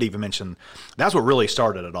big. And you had even mentioned that's what really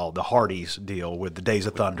started it all, the Hardee's deal with the Days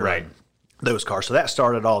of Thunder. Right. Those cars. So that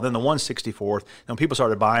started it all. Then the 164th, and people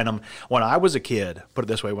started buying them. When I was a kid, put it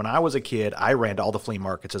this way, when I was a kid, I ran to all the flea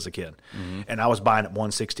markets as a kid. Mm-hmm. And I was buying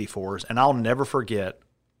 164s. And I'll never forget,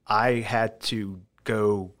 I had to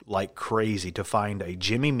go like crazy to find a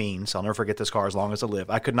Jimmy Means. I'll never forget this car as long as I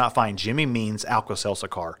live. I could not find Jimmy Means Alka-Seltzer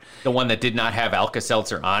car. The one that did not have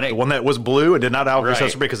Alka-Seltzer on it? The one that was blue and did not have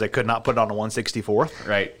Alka-Seltzer because they could not put it on a 164th.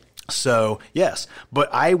 Right. So, yes.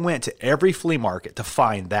 But I went to every flea market to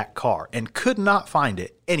find that car and could not find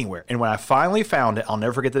it anywhere. And when I finally found it, I'll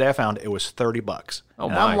never forget the day I found it, it was $30. Oh,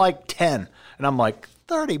 and my. I'm like 10. And I'm like,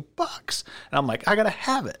 $30. And I'm like, I got to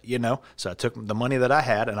have it, So I took the money that I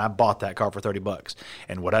had and I bought that car for $30.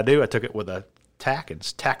 And what I do, I took it with a tack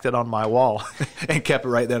and tacked it on my wall and kept it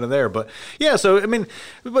right then and there. But yeah, so,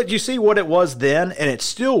 but you see what it was then, and it's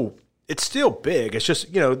still big. It's just,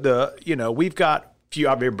 we've got few,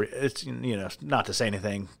 I remember, it's, not to say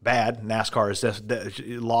anything bad. NASCAR has just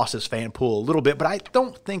lost its fan pool a little bit, but I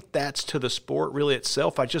don't think that's to the sport really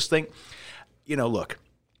itself. I just think, look,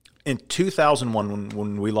 in 2001,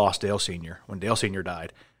 when we lost Dale Sr., when Dale Sr.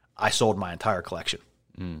 died, I sold my entire collection.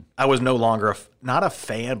 I was no longer not a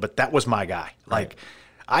fan, but that was my guy. Like,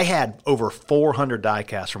 I had over 400 die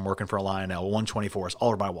casts from working for a Lionel 124s all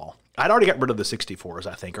over my wall. I'd already got rid of the 64s,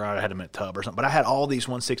 I think, or I had them in a tub or something. But I had all these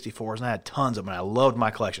 164s, and I had tons of them, and I loved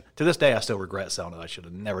my collection. To this day, I still regret selling it. I should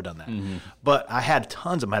have never done that. But I had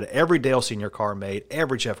tons of them. I had every Dale Sr. car made,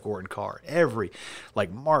 every Jeff Gordon car, every,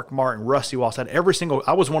 like Mark Martin, Rusty Walsh, had every single –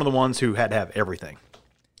 I was one of the ones who had to have everything.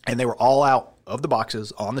 And they were all out of the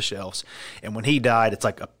boxes on the shelves. And when he died, it's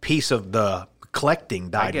like a piece of the collecting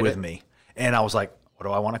died with me. And I was like, what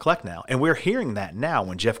do I want to collect now? And we're hearing that now.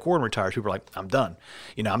 When Jeff Gordon retires, people are like, I'm done.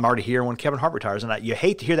 You know, I'm already here when Kevin Hart retires. And you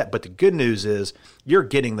hate to hear that, but the good news is you're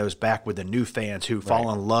getting those back with the new fans who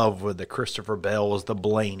fall in love with the Christopher Bells, the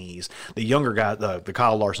Blaneys, the younger guys, the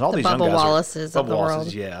Kyle Larson, all these young guys. Bubba Wallaces of the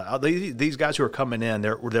world. Yeah. These guys who are coming in,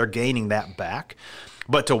 they're gaining that back.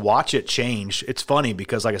 But to watch it change, it's funny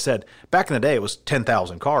because, like I said, back in the day, it was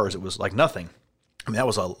 10,000 cars. It was like nothing. I mean, that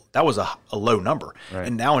was a low number. Right.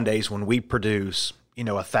 And nowadays, when we produce,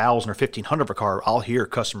 1,000 or 1,500 of a car, I'll hear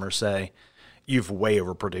customers say, "You've way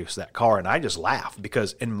overproduced that car," and I just laugh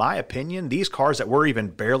because, in my opinion, these cars that we're even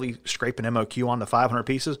barely scraping MOQ on the 500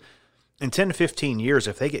 pieces, in 10 to 15 years,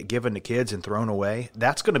 if they get given to kids and thrown away,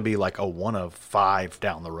 that's going to be like a 1 of 5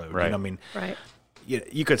 down the road. Right. Right.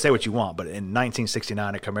 You could say what you want, but in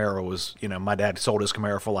 1969, a Camaro was, my dad sold his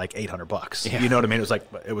Camaro for like $800. Yeah. You know what I mean? It was like,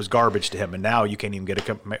 it was garbage to him. And now you can't even get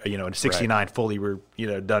a 69 fully,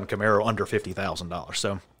 done Camaro under $50,000.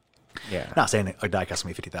 So, not saying a die costs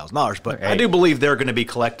me $50,000, but I do believe there are going to be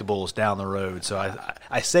collectibles down the road. So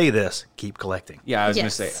I say this, keep collecting. Yeah, I was going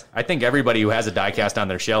to say, I think everybody who has a die cast on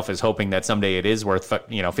their shelf is hoping that someday it is worth,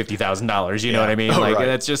 $50,000. You know what I mean?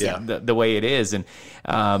 That's just the way it is. And,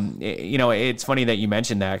 it's funny that you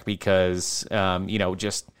mentioned that because, is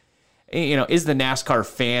the NASCAR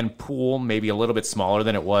fan pool maybe a little bit smaller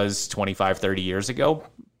than it was 25, 30 years ago?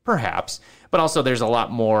 Perhaps. But also there's a lot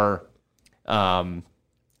more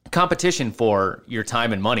competition for your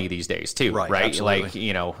time and money these days too, right?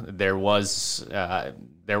 Absolutely. Like, there was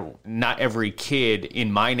not every kid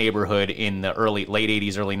in my neighborhood in the late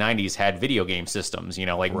 80s, early 90s had video game systems.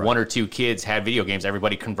 One or two kids had video games.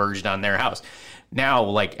 Everybody converged on their house. Now,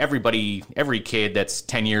 like every kid that's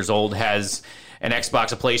 10 years old has an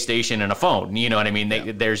Xbox, a PlayStation, and a phone. You know what I mean?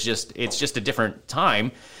 It's just a different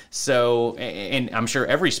time. So, and I'm sure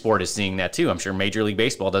every sport is seeing that too. I'm sure Major League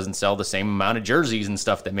Baseball doesn't sell the same amount of jerseys and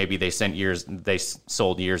stuff that maybe they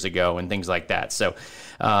sold years ago and things like that. So,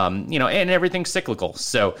 and everything's cyclical.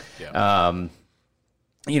 So,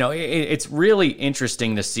 it's really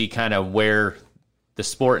interesting to see kind of where the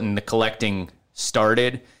sport and the collecting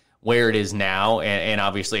started, where it is now, and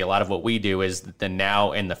obviously a lot of what we do is the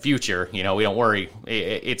now and the future. We don't worry.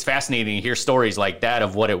 It's fascinating to hear stories like that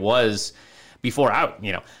of what it was before.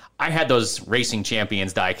 I had those Racing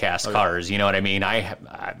Champions die-cast cars, you know what I mean? I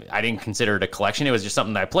didn't consider it a collection. It was just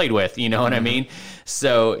something that I played with, you know what I mean?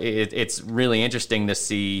 So it's really interesting to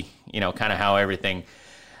see, kind of how everything,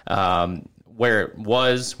 where it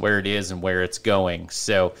was, where it is, and where it's going.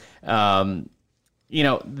 So,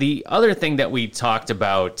 the other thing that we talked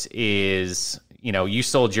about is, you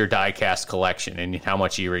sold your die-cast collection and how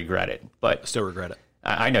much you regret it. But still regret it.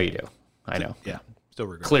 I know you do. I know. Yeah. Still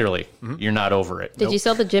regret Clearly, you're not over it. Did you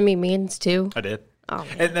sell the Jimmy Means too? I did. Oh,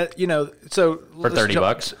 and so for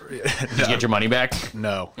 $30, did you get your money back?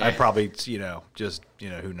 No, I probably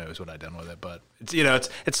who knows what I've done with it. But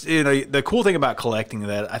it's the cool thing about collecting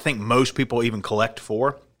that I think most people even collect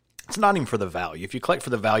for. It's not even for the value. If you collect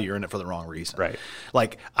for the value, you're in it for the wrong reason. Right.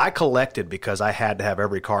 Like, I collected because I had to have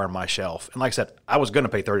every car on my shelf. And like I said, I was going to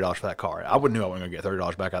pay $30 for that car. I knew I wasn't going to get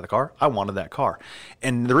 $30 back out of the car. I wanted that car.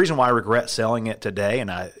 And the reason why I regret selling it today, and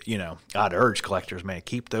I'd urge collectors, man,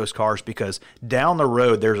 keep those cars because down the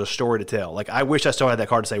road, there's a story to tell. Like, I wish I still had that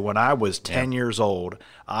car to say, when I was 10 years old,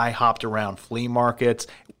 I hopped around flea markets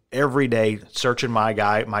every day searching my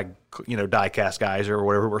die-cast guys or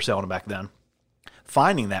whatever we're selling back then,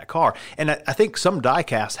 finding that car. And I think some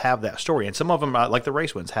die-casts have that story, and some of them, like the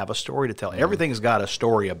race wins, have a story to tell. Everything's got a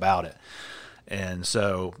story about it. And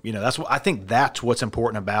so, I think that's what's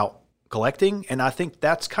important about collecting, and I think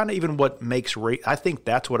that's kind of even what makes I think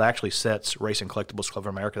that's what actually sets Racing Collectibles Club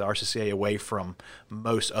of America, the RCCA, away from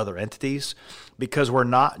most other entities, because we're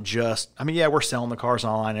not just, we're selling the cars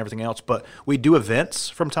online and everything else, but we do events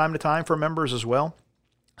from time to time for members as well.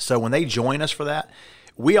 So when they join us for that,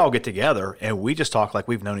 we all get together and we just talk like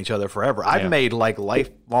we've known each other forever. I've made like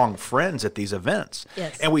lifelong friends at these events.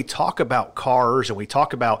 Yes. And we talk about cars and we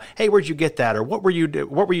talk about, hey, where'd you get that? Or what were you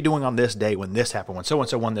doing on this day when this happened, when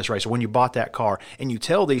so-and-so won this race, or when you bought that car? And you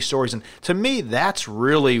tell these stories. And to me, that's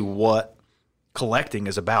really what collecting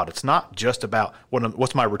is about. It's not just about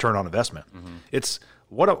what's my return on investment. It's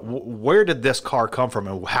where did this car come from,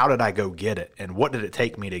 and how did I go get it, and what did it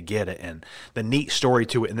take me to get it, and the neat story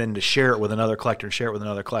to it, and then to share it with another collector and share it with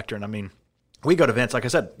another collector. And I mean, we go to events, like I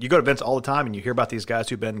said, you go to events all the time, and you hear about these guys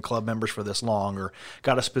who've been club members for this long, or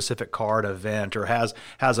got a specific car at an event, or has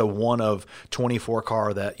a one of 24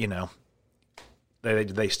 car that, you know,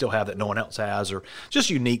 they still have that no one else has, or just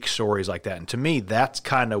unique stories like that. And to me, that's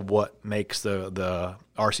kind of what makes the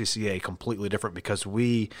RCCA completely different, because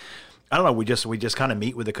I don't know, we just kind of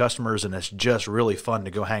meet with the customers, and it's just really fun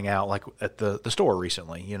to go hang out, like at the store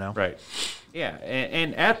recently, you know? Right. Yeah.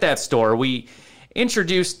 And at that store, we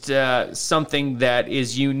introduced something that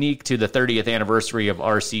is unique to the 30th anniversary of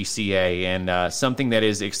RCCA, and something that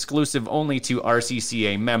is exclusive only to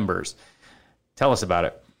RCCA members. Tell us about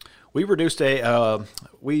it. We released a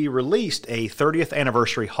 30th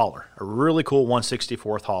anniversary hauler, a really cool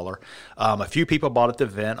 1/64th hauler. A few people bought it at the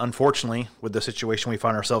event. Unfortunately, with the situation we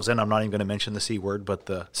find ourselves in, I'm not even going to mention the C word, but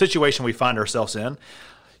the situation we find ourselves in,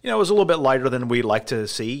 you know, it was a little bit lighter than we'd like to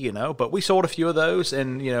see, you know, but we sold a few of those,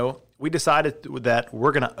 and, you know, we decided that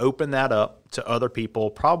we're going to open that up to other people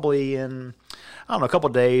probably in, I don't know, a couple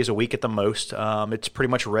of days, a week at the most. It's pretty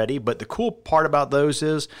much ready, but the cool part about those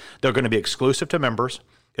is they're going to be exclusive to members.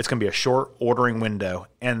 It's going to be a short ordering window,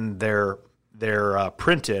 and they're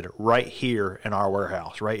printed right here in our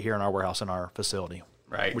warehouse, in our facility.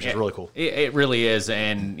 Right. Which is really cool. It really is.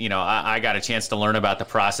 And, you know, I got a chance to learn about the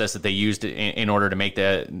process that they used in order to make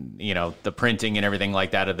the printing and everything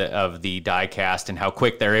like that of the die cast, and how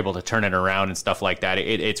quick they're able to turn it around and stuff like that.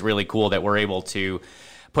 It's really cool that we're able to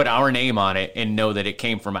put our name on it and know that it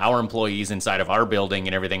came from our employees inside of our building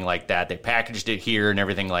and everything like that. They packaged it here and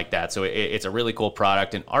everything like that. So it's a really cool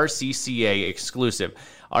product, and RCCA exclusive.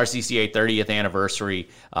 RCCA 30th anniversary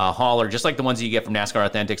hauler, just like the ones you get from NASCAR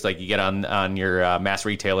Authentics, like you get on your mass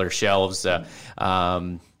retailer shelves. But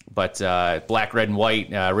black, red, and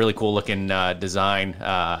white, really cool looking design.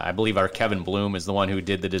 I believe our Kevin Bloom is the one who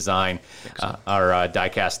did the design. Our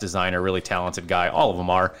diecast designer, really talented guy. All of them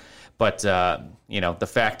are. But, you know, the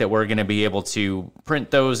fact that we're going to be able to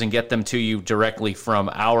print those and get them to you directly from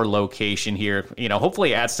our location here, you know,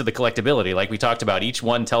 hopefully adds to the collectability. Like we talked about, each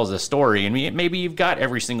one tells a story. And maybe you've got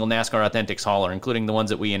every single NASCAR Authentics hauler, including the ones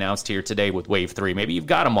that we announced here today with Wave 3. Maybe you've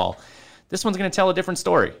got them all. This one's going to tell a different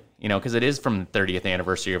story, you know, because it is from the 30th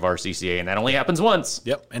anniversary of RCCA, and that only happens once.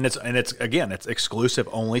 Yep, and it's exclusive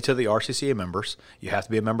only to the RCCA members. You have to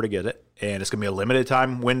be a member to get it, and it's going to be a limited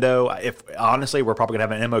time window. If honestly, we're probably going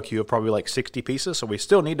to have an MOQ of probably like 60 pieces, so we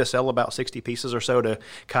still need to sell about 60 pieces or so to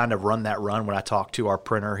kind of run that run. When I talk to our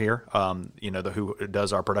printer here, you know, who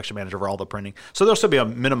does our production manager for all the printing, so there'll still be a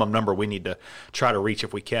minimum number we need to try to reach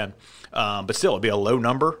if we can. But still, it'll be a low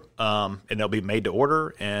number, and it'll be made to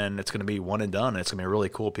order, and it's going to be one and done. And it's going to be a really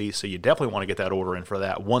cool piece. So you definitely want to get that order in for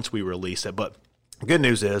that once we release it. But the good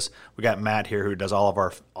news is we got Matt here who does all of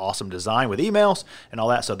our awesome design with emails and all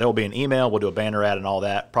that. So there will be an email. We'll do a banner ad and all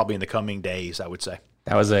that probably in the coming days, I would say.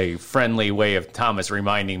 That was a friendly way of Thomas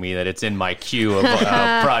reminding me that it's in my queue of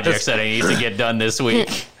projects that I need to get done this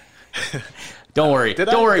week. Don't worry.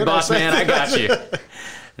 Don't worry, boss man. I got you.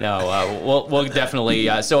 No, we'll definitely.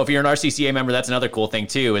 So if you're an RCCA member, that's another cool thing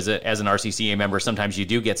too. Is that as an RCCA member, sometimes you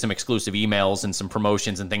do get some exclusive emails and some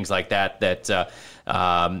promotions and things like that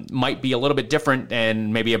might be a little bit different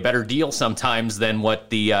and maybe a better deal sometimes than what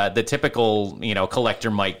the typical collector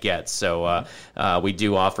might get. So we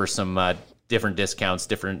do offer some different discounts,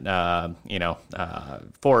 different for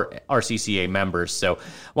RCCA members. So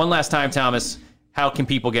one last time, Thomas, how can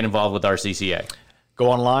people get involved with RCCA? Go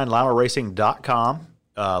online, LionelRacing.com.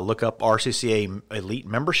 Look up RCCA Elite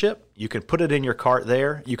Membership. You can put it in your cart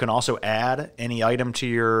there. You can also add any item to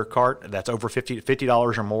your cart that's over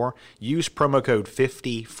 $50 or more. Use promo code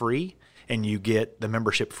 50FREE, and you get the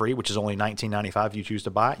membership free, which is only $19.95 if you choose to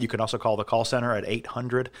buy it. You can also call the call center at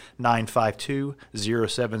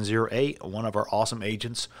 800-952-0708. One of our awesome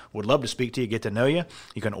agents would love to speak to you, get to know you.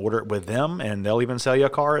 You can order it with them, and they'll even sell you a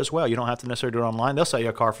car as well. You don't have to necessarily do it online. They'll sell you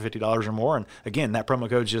a car for $50 or more. And again, that promo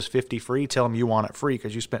code is just 50FREE. Tell them you want it free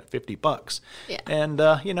because you spent $50. Yeah. And,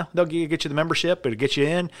 they'll get you the membership. It'll get you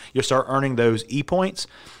in. You'll start earning those e-points.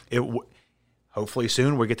 Hopefully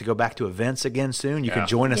soon we'll get to go back to events again soon. You can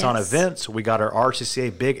join us on events. We got our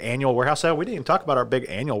RCCA big annual warehouse sale. We didn't even talk about our big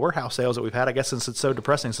annual warehouse sales that we've had, I guess, since it's so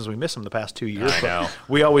depressing since we missed them the past 2 years. I know.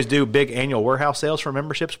 We always do big annual warehouse sales for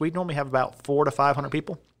memberships. We normally have about 400 to 500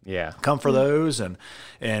 people. Yeah. Come for those, and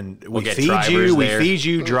we get feed you. We there. feed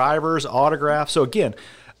you drivers, autographs. So again,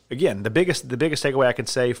 the biggest takeaway I can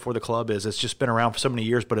say for the club is it's just been around for so many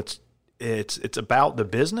years, but it's about the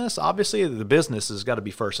business. Obviously, the business has got to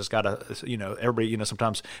be first. It's got to, everybody,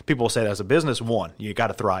 sometimes people will say that as a business, one, you got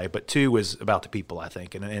to thrive, but two is about the people, I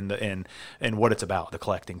think, and what it's about, the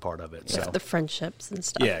collecting part of it. Yeah, so the friendships and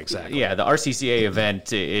stuff. yeah, exactly. Yeah, the RCCA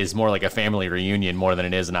event is more like a family reunion more than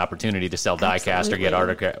it is an opportunity to sell diecast or get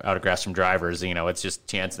autographs from drivers. It's just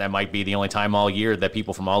chance that might be the only time all year that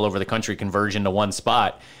people from all over the country converge into one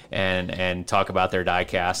spot and talk about their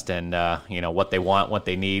diecast and what they want, what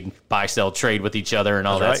they need, buy, sell, trade with each other and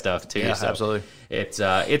all that stuff too. Yeah, so absolutely. It's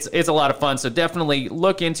a lot of fun. So definitely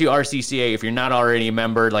look into RCCA if you're not already a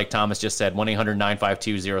member. Like Thomas just said,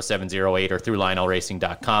 1-800-952-0708 or through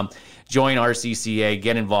LionelRacing.com. Join RCCA,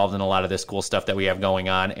 get involved in a lot of this cool stuff that we have going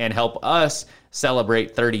on, and help us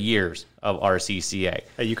celebrate 30 years of RCCA.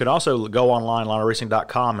 Hey, you can also go online,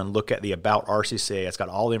 LionelRacing.com, and look at the About RCCA. It's got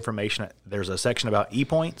all the information. There's a section about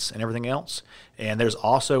e-points and everything else, and there's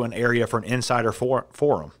also an area for an insider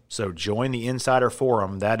forum. So join the insider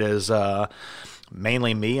forum. That is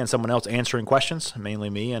mainly me and someone else answering questions, mainly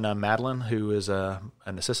me and Madeline, who is an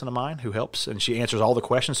assistant of mine who helps, and she answers all the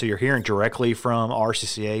questions. So you're hearing directly from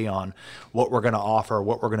RCCA on what we're going to offer,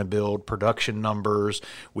 what we're going to build, production numbers.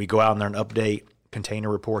 We go out in there and update container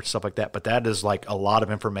reports, stuff like that. But that is like a lot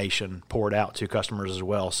of information poured out to customers as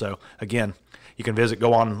well. So again, you can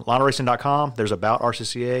go on LionelRacing.com. There's About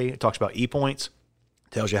RCCA. It talks about e-points.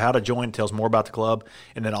 Tells you how to join, tells more about the club,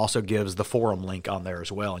 and then also gives the forum link on there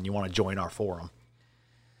as well, and you want to join our forum.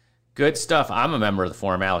 Good stuff. I'm a member of the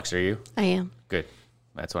forum. Alex, are you? I am. Good.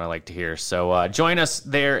 That's what I like to hear. So join us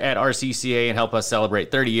there at RCCA and help us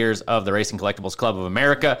celebrate 30 years of the Racing Collectibles Club of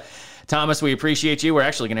America. Thomas, we appreciate you. We're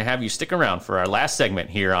actually going to have you stick around for our last segment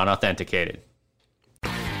here on Authenticated.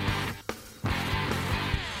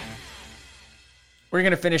 We're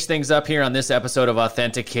going to finish things up here on this episode of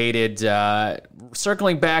Authenticated,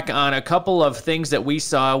 circling back on a couple of things that we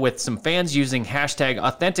saw with some fans using hashtag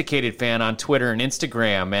AuthenticatedFan on Twitter and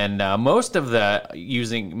Instagram, and most of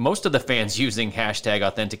the fans using hashtag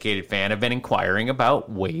AuthenticatedFan have been inquiring about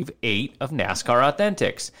Wave 8 of NASCAR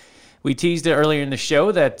Authentics. We teased it earlier in the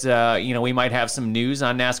show that we might have some news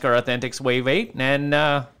on NASCAR Authentics Wave 8,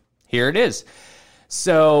 and here it is.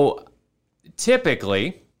 So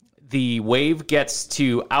typically, the wave gets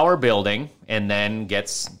to our building and then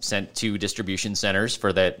gets sent to distribution centers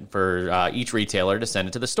for each retailer to send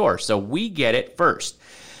it to the store. So we get it first.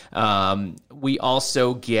 We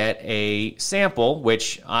also get a sample,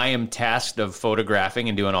 which I am tasked of photographing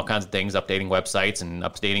and doing all kinds of things, updating websites and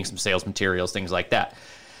updating some sales materials, things like that.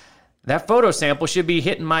 That photo sample should be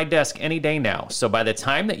hitting my desk any day now. So by the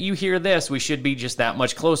time that you hear this, we should be just that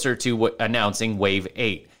much closer to announcing Wave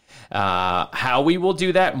 8. How we will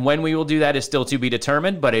do that and when we will do that is still to be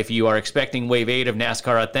determined, but if you are expecting Wave 8 of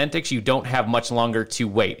NASCAR Authentics, you don't have much longer to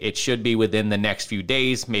wait. It should be within the next few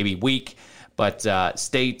days, maybe week, but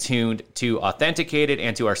stay tuned to Authenticated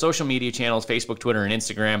and to our social media channels, Facebook, Twitter, and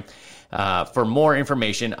Instagram, for more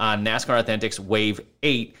information on NASCAR Authentics Wave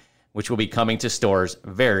 8, which will be coming to stores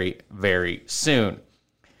very, very soon.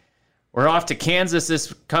 We're off to Kansas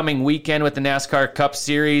this coming weekend with the NASCAR Cup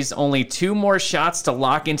Series. Only 2 more shots to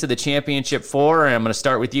lock into the championship 4. And I'm going to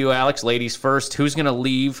start with you, Alex. Ladies first. Who's going to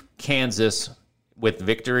leave Kansas with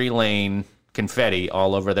Victory Lane confetti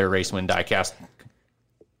all over their race win diecast?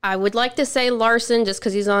 I would like to say Larson just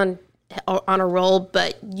because he's on a roll,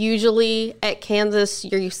 but usually at Kansas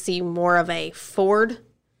you see more of a Ford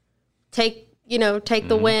take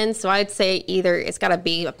the win. So I'd say either it's got to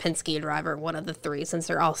be a Penske driver, one of the 3, since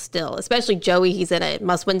they're all still, especially Joey, he's in a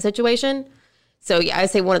must-win situation. So yeah, I'd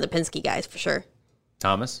say one of the Penske guys for sure.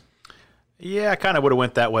 Thomas? Yeah, I kind of would have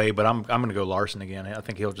went that way, but I'm going to go Larson again. I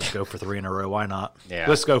think he'll just go for 3 in a row. Why not? Yeah.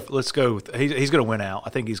 Let's go. He's going to win out. I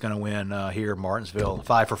think he's going to win here, Martinsville,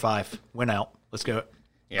 5 for 5, win out. Let's go.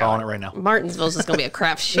 Yeah. Calling it right now. Martinsville's just going to be a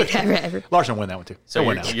crapshoot. Larson will win that one too. So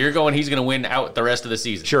win out. you're going, he's going to win out the rest of the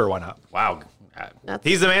season. Sure, why not? Wow.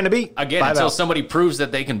 He's the man to beat. Again, until somebody proves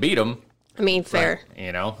that they can beat him. I mean, fair.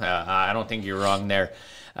 Right. I don't think you're wrong there.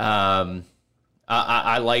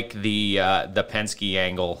 I like the Penske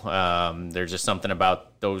angle. There's just something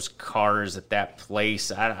about those cars at that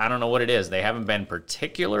place. I don't know what it is. They haven't been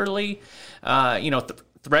particularly,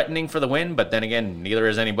 threatening for the win, but then again, neither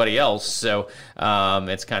is anybody else. So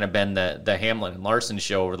it's kind of been the Hamlin and Larson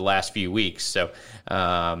show over the last few weeks. So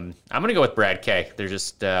I'm going to go with Brad K. They're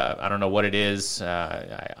just, I don't know what it is.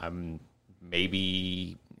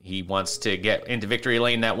 Maybe he wants to get into victory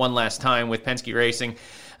lane that one last time with Penske Racing.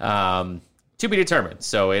 To be determined.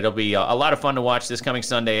 So it'll be a lot of fun to watch this coming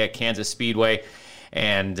Sunday at Kansas Speedway.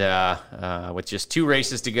 And with just 2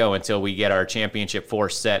 races to go until we get our championship 4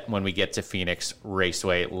 set when we get to Phoenix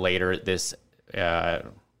Raceway later this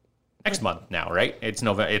next month now, right? It's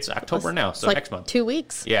November. It's October now, so like next month. 2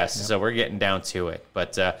 weeks. Yes, so we're getting down to it.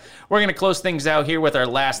 But we're going to close things out here with our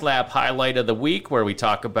last lap highlight of the week, where we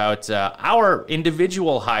talk about our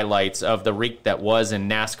individual highlights of the week that was in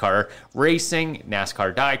NASCAR racing,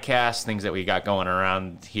 NASCAR diecast, things that we got going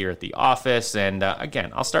around here at the office. And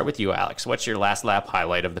again, I'll start with you, Alex. What's your last lap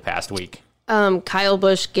highlight of the past week? Kyle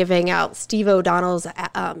Busch giving out Steve O'Donnell's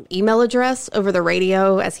email address over the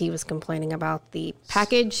radio as he was complaining about the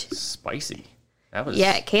package. Spicy. That was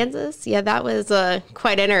Kansas. Yeah, that was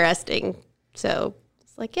quite interesting. So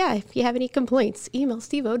it's like, yeah, if you have any complaints, email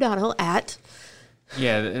Steve O'Donnell at.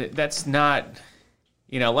 Yeah, that's not.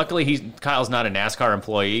 Luckily Kyle's not a NASCAR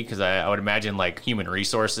employee, because I would imagine like human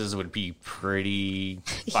resources would be pretty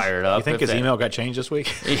fired up. You think his email got changed this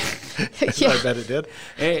week? I bet it did.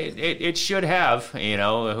 It should have.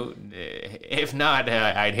 If not,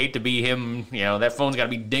 I'd hate to be him. That phone's got to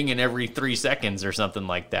be dinging every 3 seconds or something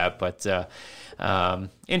like that. But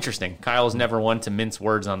interesting. Kyle's never one to mince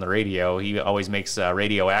words on the radio. He always makes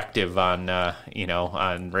Radioactive on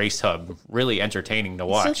on Race Hub really entertaining to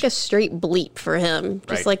watch. It's like a straight bleep for him,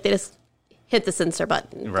 just like they just hit the censor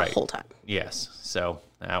button the whole time. Yes. So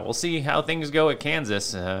we'll see how things go at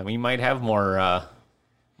Kansas. We might have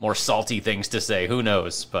more salty things to say. Who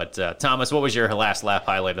knows? But Thomas, what was your last lap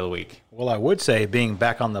highlight of the week? Well, I would say being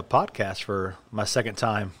back on the podcast for my second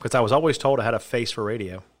time, because I was always told I had a face for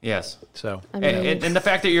radio. Yes. So, and the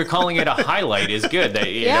fact that you're calling it a highlight is good. That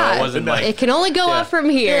it wasn't like it can only go up from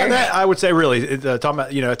here. Yeah, I would say really talking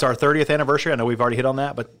about it's our 30th anniversary. I know we've already hit on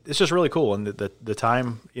that, but it's just really cool. And the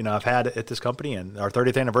time I've had at this company, and our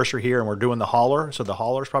 30th anniversary here, and we're doing the hauler. So the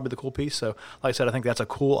hauler is probably the cool piece. So like I said, I think that's a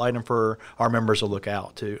cool item for our members to look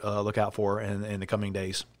out for in the coming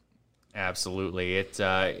days. Absolutely. It's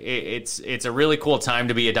a really cool time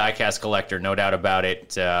to be a diecast collector, no doubt about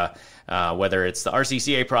it. Whether it's the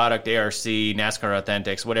RCCA product, ARC, NASCAR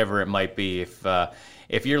Authentics, whatever it might be.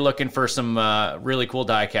 If you're looking for some really cool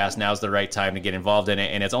diecast, now's the right time to get involved in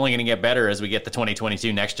it, and it's only going to get better as we get the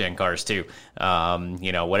 2022 next gen cars too.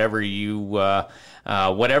 Whatever you want,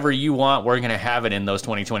 we're going to have it in those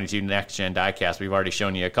 2022 next gen diecast. We've already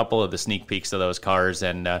shown you a couple of the sneak peeks of those cars,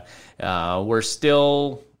 and we're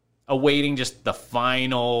still awaiting just the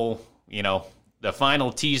final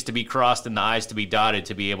T's to be crossed and the I's to be dotted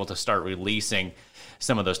to be able to start releasing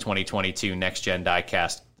some of those 2022 next-gen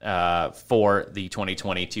diecast for the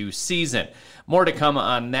 2022 season. More to come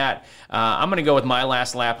on that. I'm going to go with my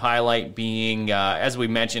last lap highlight being, as we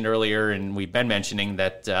mentioned earlier, and we've been mentioning,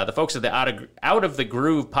 that the folks at the Out of the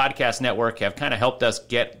Groove Podcast Network have kind of helped us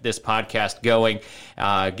get this podcast going,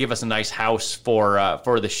 give us a nice house for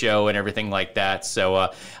the show and everything like that.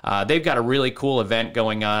 So they've got a really cool event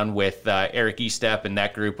going on with Eric Estep and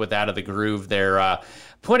that group with Out of the Groove. They're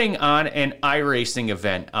putting on an iRacing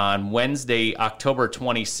event on Wednesday, October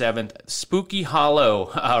 27th, Spooky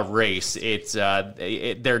Hollow race. It's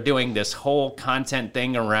they're doing this whole content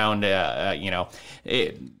thing around,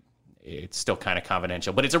 it's still kind of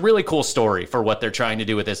confidential, but it's a really cool story for what they're trying to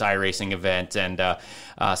do with this iRacing event. And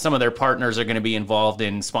some of their partners are going to be involved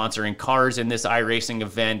in sponsoring cars in this iRacing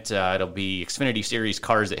event. It'll be Xfinity Series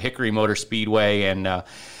cars at Hickory Motor Speedway, and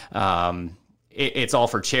it's all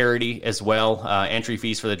for charity as well. Entry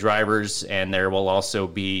fees for the drivers, and there will also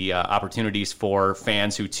be opportunities for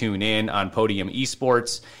fans who tune in on Podium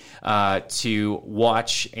Esports to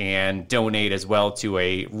watch and donate as well to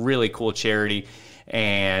a really cool charity.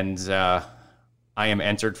 And I am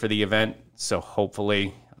entered for the event, so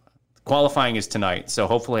hopefully qualifying is tonight. So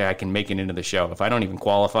hopefully I can make it into the show. If I don't even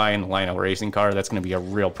qualify in the Lionel Racing car, that's going to be a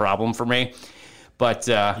real problem for me. But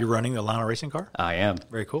you're running the Lionel Racing car? I am.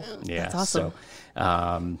 Very cool. Yeah, that's awesome.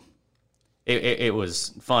 So it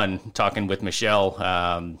was fun talking with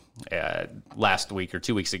Michelle last week or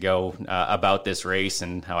 2 weeks ago about this race,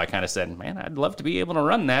 and how I kind of said, man, I'd love to be able to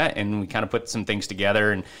run that. And we kind of put some things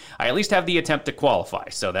together, and I at least have the attempt to qualify.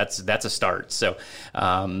 So that's a start. So,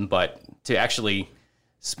 but to actually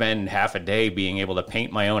spend half a day being able to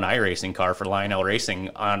paint my own iRacing car for Lionel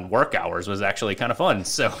Racing on work hours was actually kind of fun.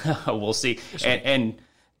 So we'll see. And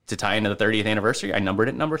to tie into the 30th anniversary, I numbered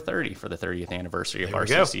it number 30 for the 30th anniversary of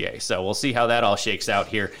RCCA. So we'll see how that all shakes out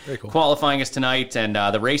here. Very cool. Qualifying is tonight, and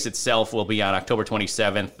the race itself will be on October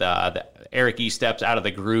 27th. The Eric Estep's Out of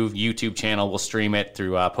the Groove YouTube channel will stream it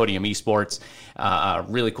through Podium Esports.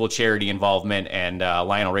 Really cool charity involvement, and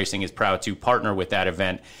Lionel Racing is proud to partner with that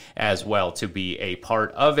event as well to be a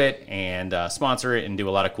part of it and sponsor it and do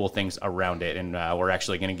a lot of cool things around it. And we're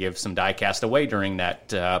actually going to give some diecast away during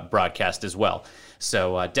that broadcast as well.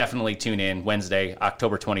 So definitely tune in Wednesday,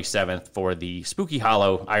 October 27th for the Spooky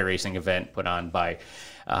Hollow iRacing event put on by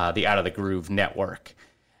the Out of the Groove Network.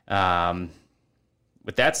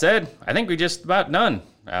 With that said, I think we're just about done.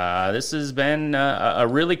 This has been a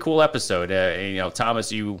really cool episode.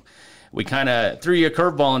 Thomas, we kind of threw you a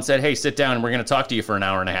curveball and said, hey, sit down and we're going to talk to you for an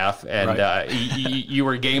hour and a half. And right. You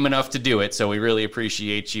were game enough to do it. So we really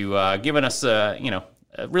appreciate you giving us, a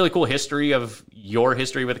really cool history of your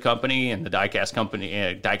history with the company and the diecast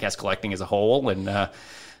company, diecast collecting as a whole, and the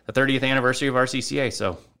 30th anniversary of RCCA.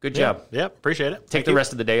 So good job. Yeah, appreciate it. Take the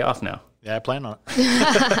rest of the day off now. Yeah, I plan on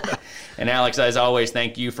it. And Alex, as always,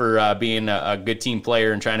 thank you for being a good team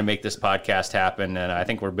player and trying to make this podcast happen. And I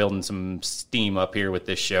think we're building some steam up here with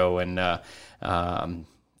this show, and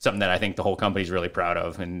something that I think the whole company's really proud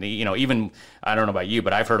of. And, even, I don't know about you,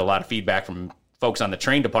 but I've heard a lot of feedback from folks on the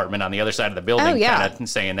train department on the other side of the building kind of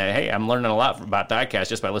saying that, hey, I'm learning a lot about diecast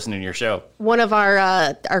just by listening to your show. One of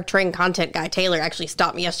our train content guy, Taylor, actually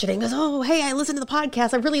stopped me yesterday and goes, oh, hey, I listened to the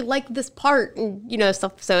podcast. I really like this part and,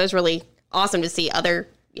 stuff. So it was really awesome to see other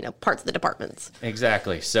parts of the departments.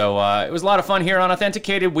 Exactly. So it was a lot of fun here on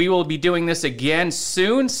Authenticated. We will be doing this again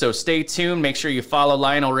soon, so stay tuned. Make sure you follow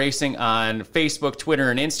Lionel Racing on Facebook, Twitter,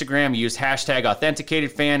 and Instagram. Use hashtag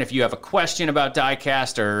AuthenticatedFan. If you have a question about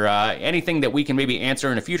diecast or anything that we can maybe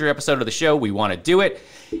answer in a future episode of the show, we want to do it.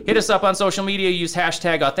 Hit us up on social media. Use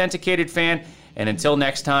hashtag AuthenticatedFan. And until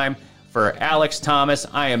next time, for Alex, Thomas,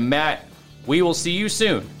 I am Matt. We will see you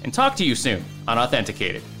soon and talk to you soon on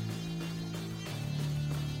Authenticated.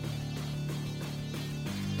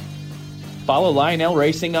 Follow Lionel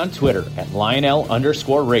Racing on Twitter at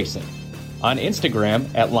Lionel_Racing, on Instagram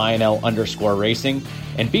at Lionel_Racing,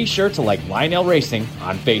 and be sure to like Lionel Racing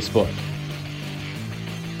on Facebook.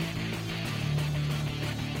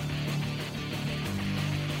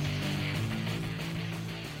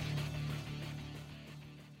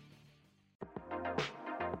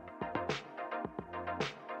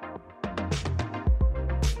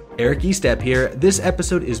 Eric Estep here. This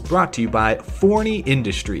episode is brought to you by Forney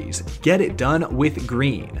Industries. Get it done with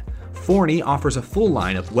green. Forney offers a full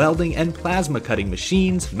line of welding and plasma cutting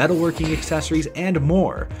machines, metalworking accessories, and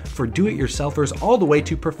more. For do-it-yourselfers all the way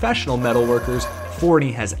to professional metalworkers,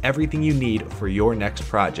 Forney has everything you need for your next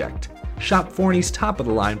project. Shop Forney's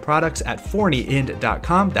top-of-the-line products at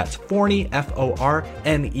forneyInd.com. That's Forney,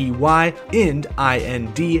 Forney,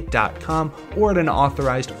 Ind.com, or at an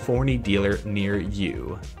authorized Forney dealer near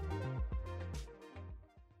you.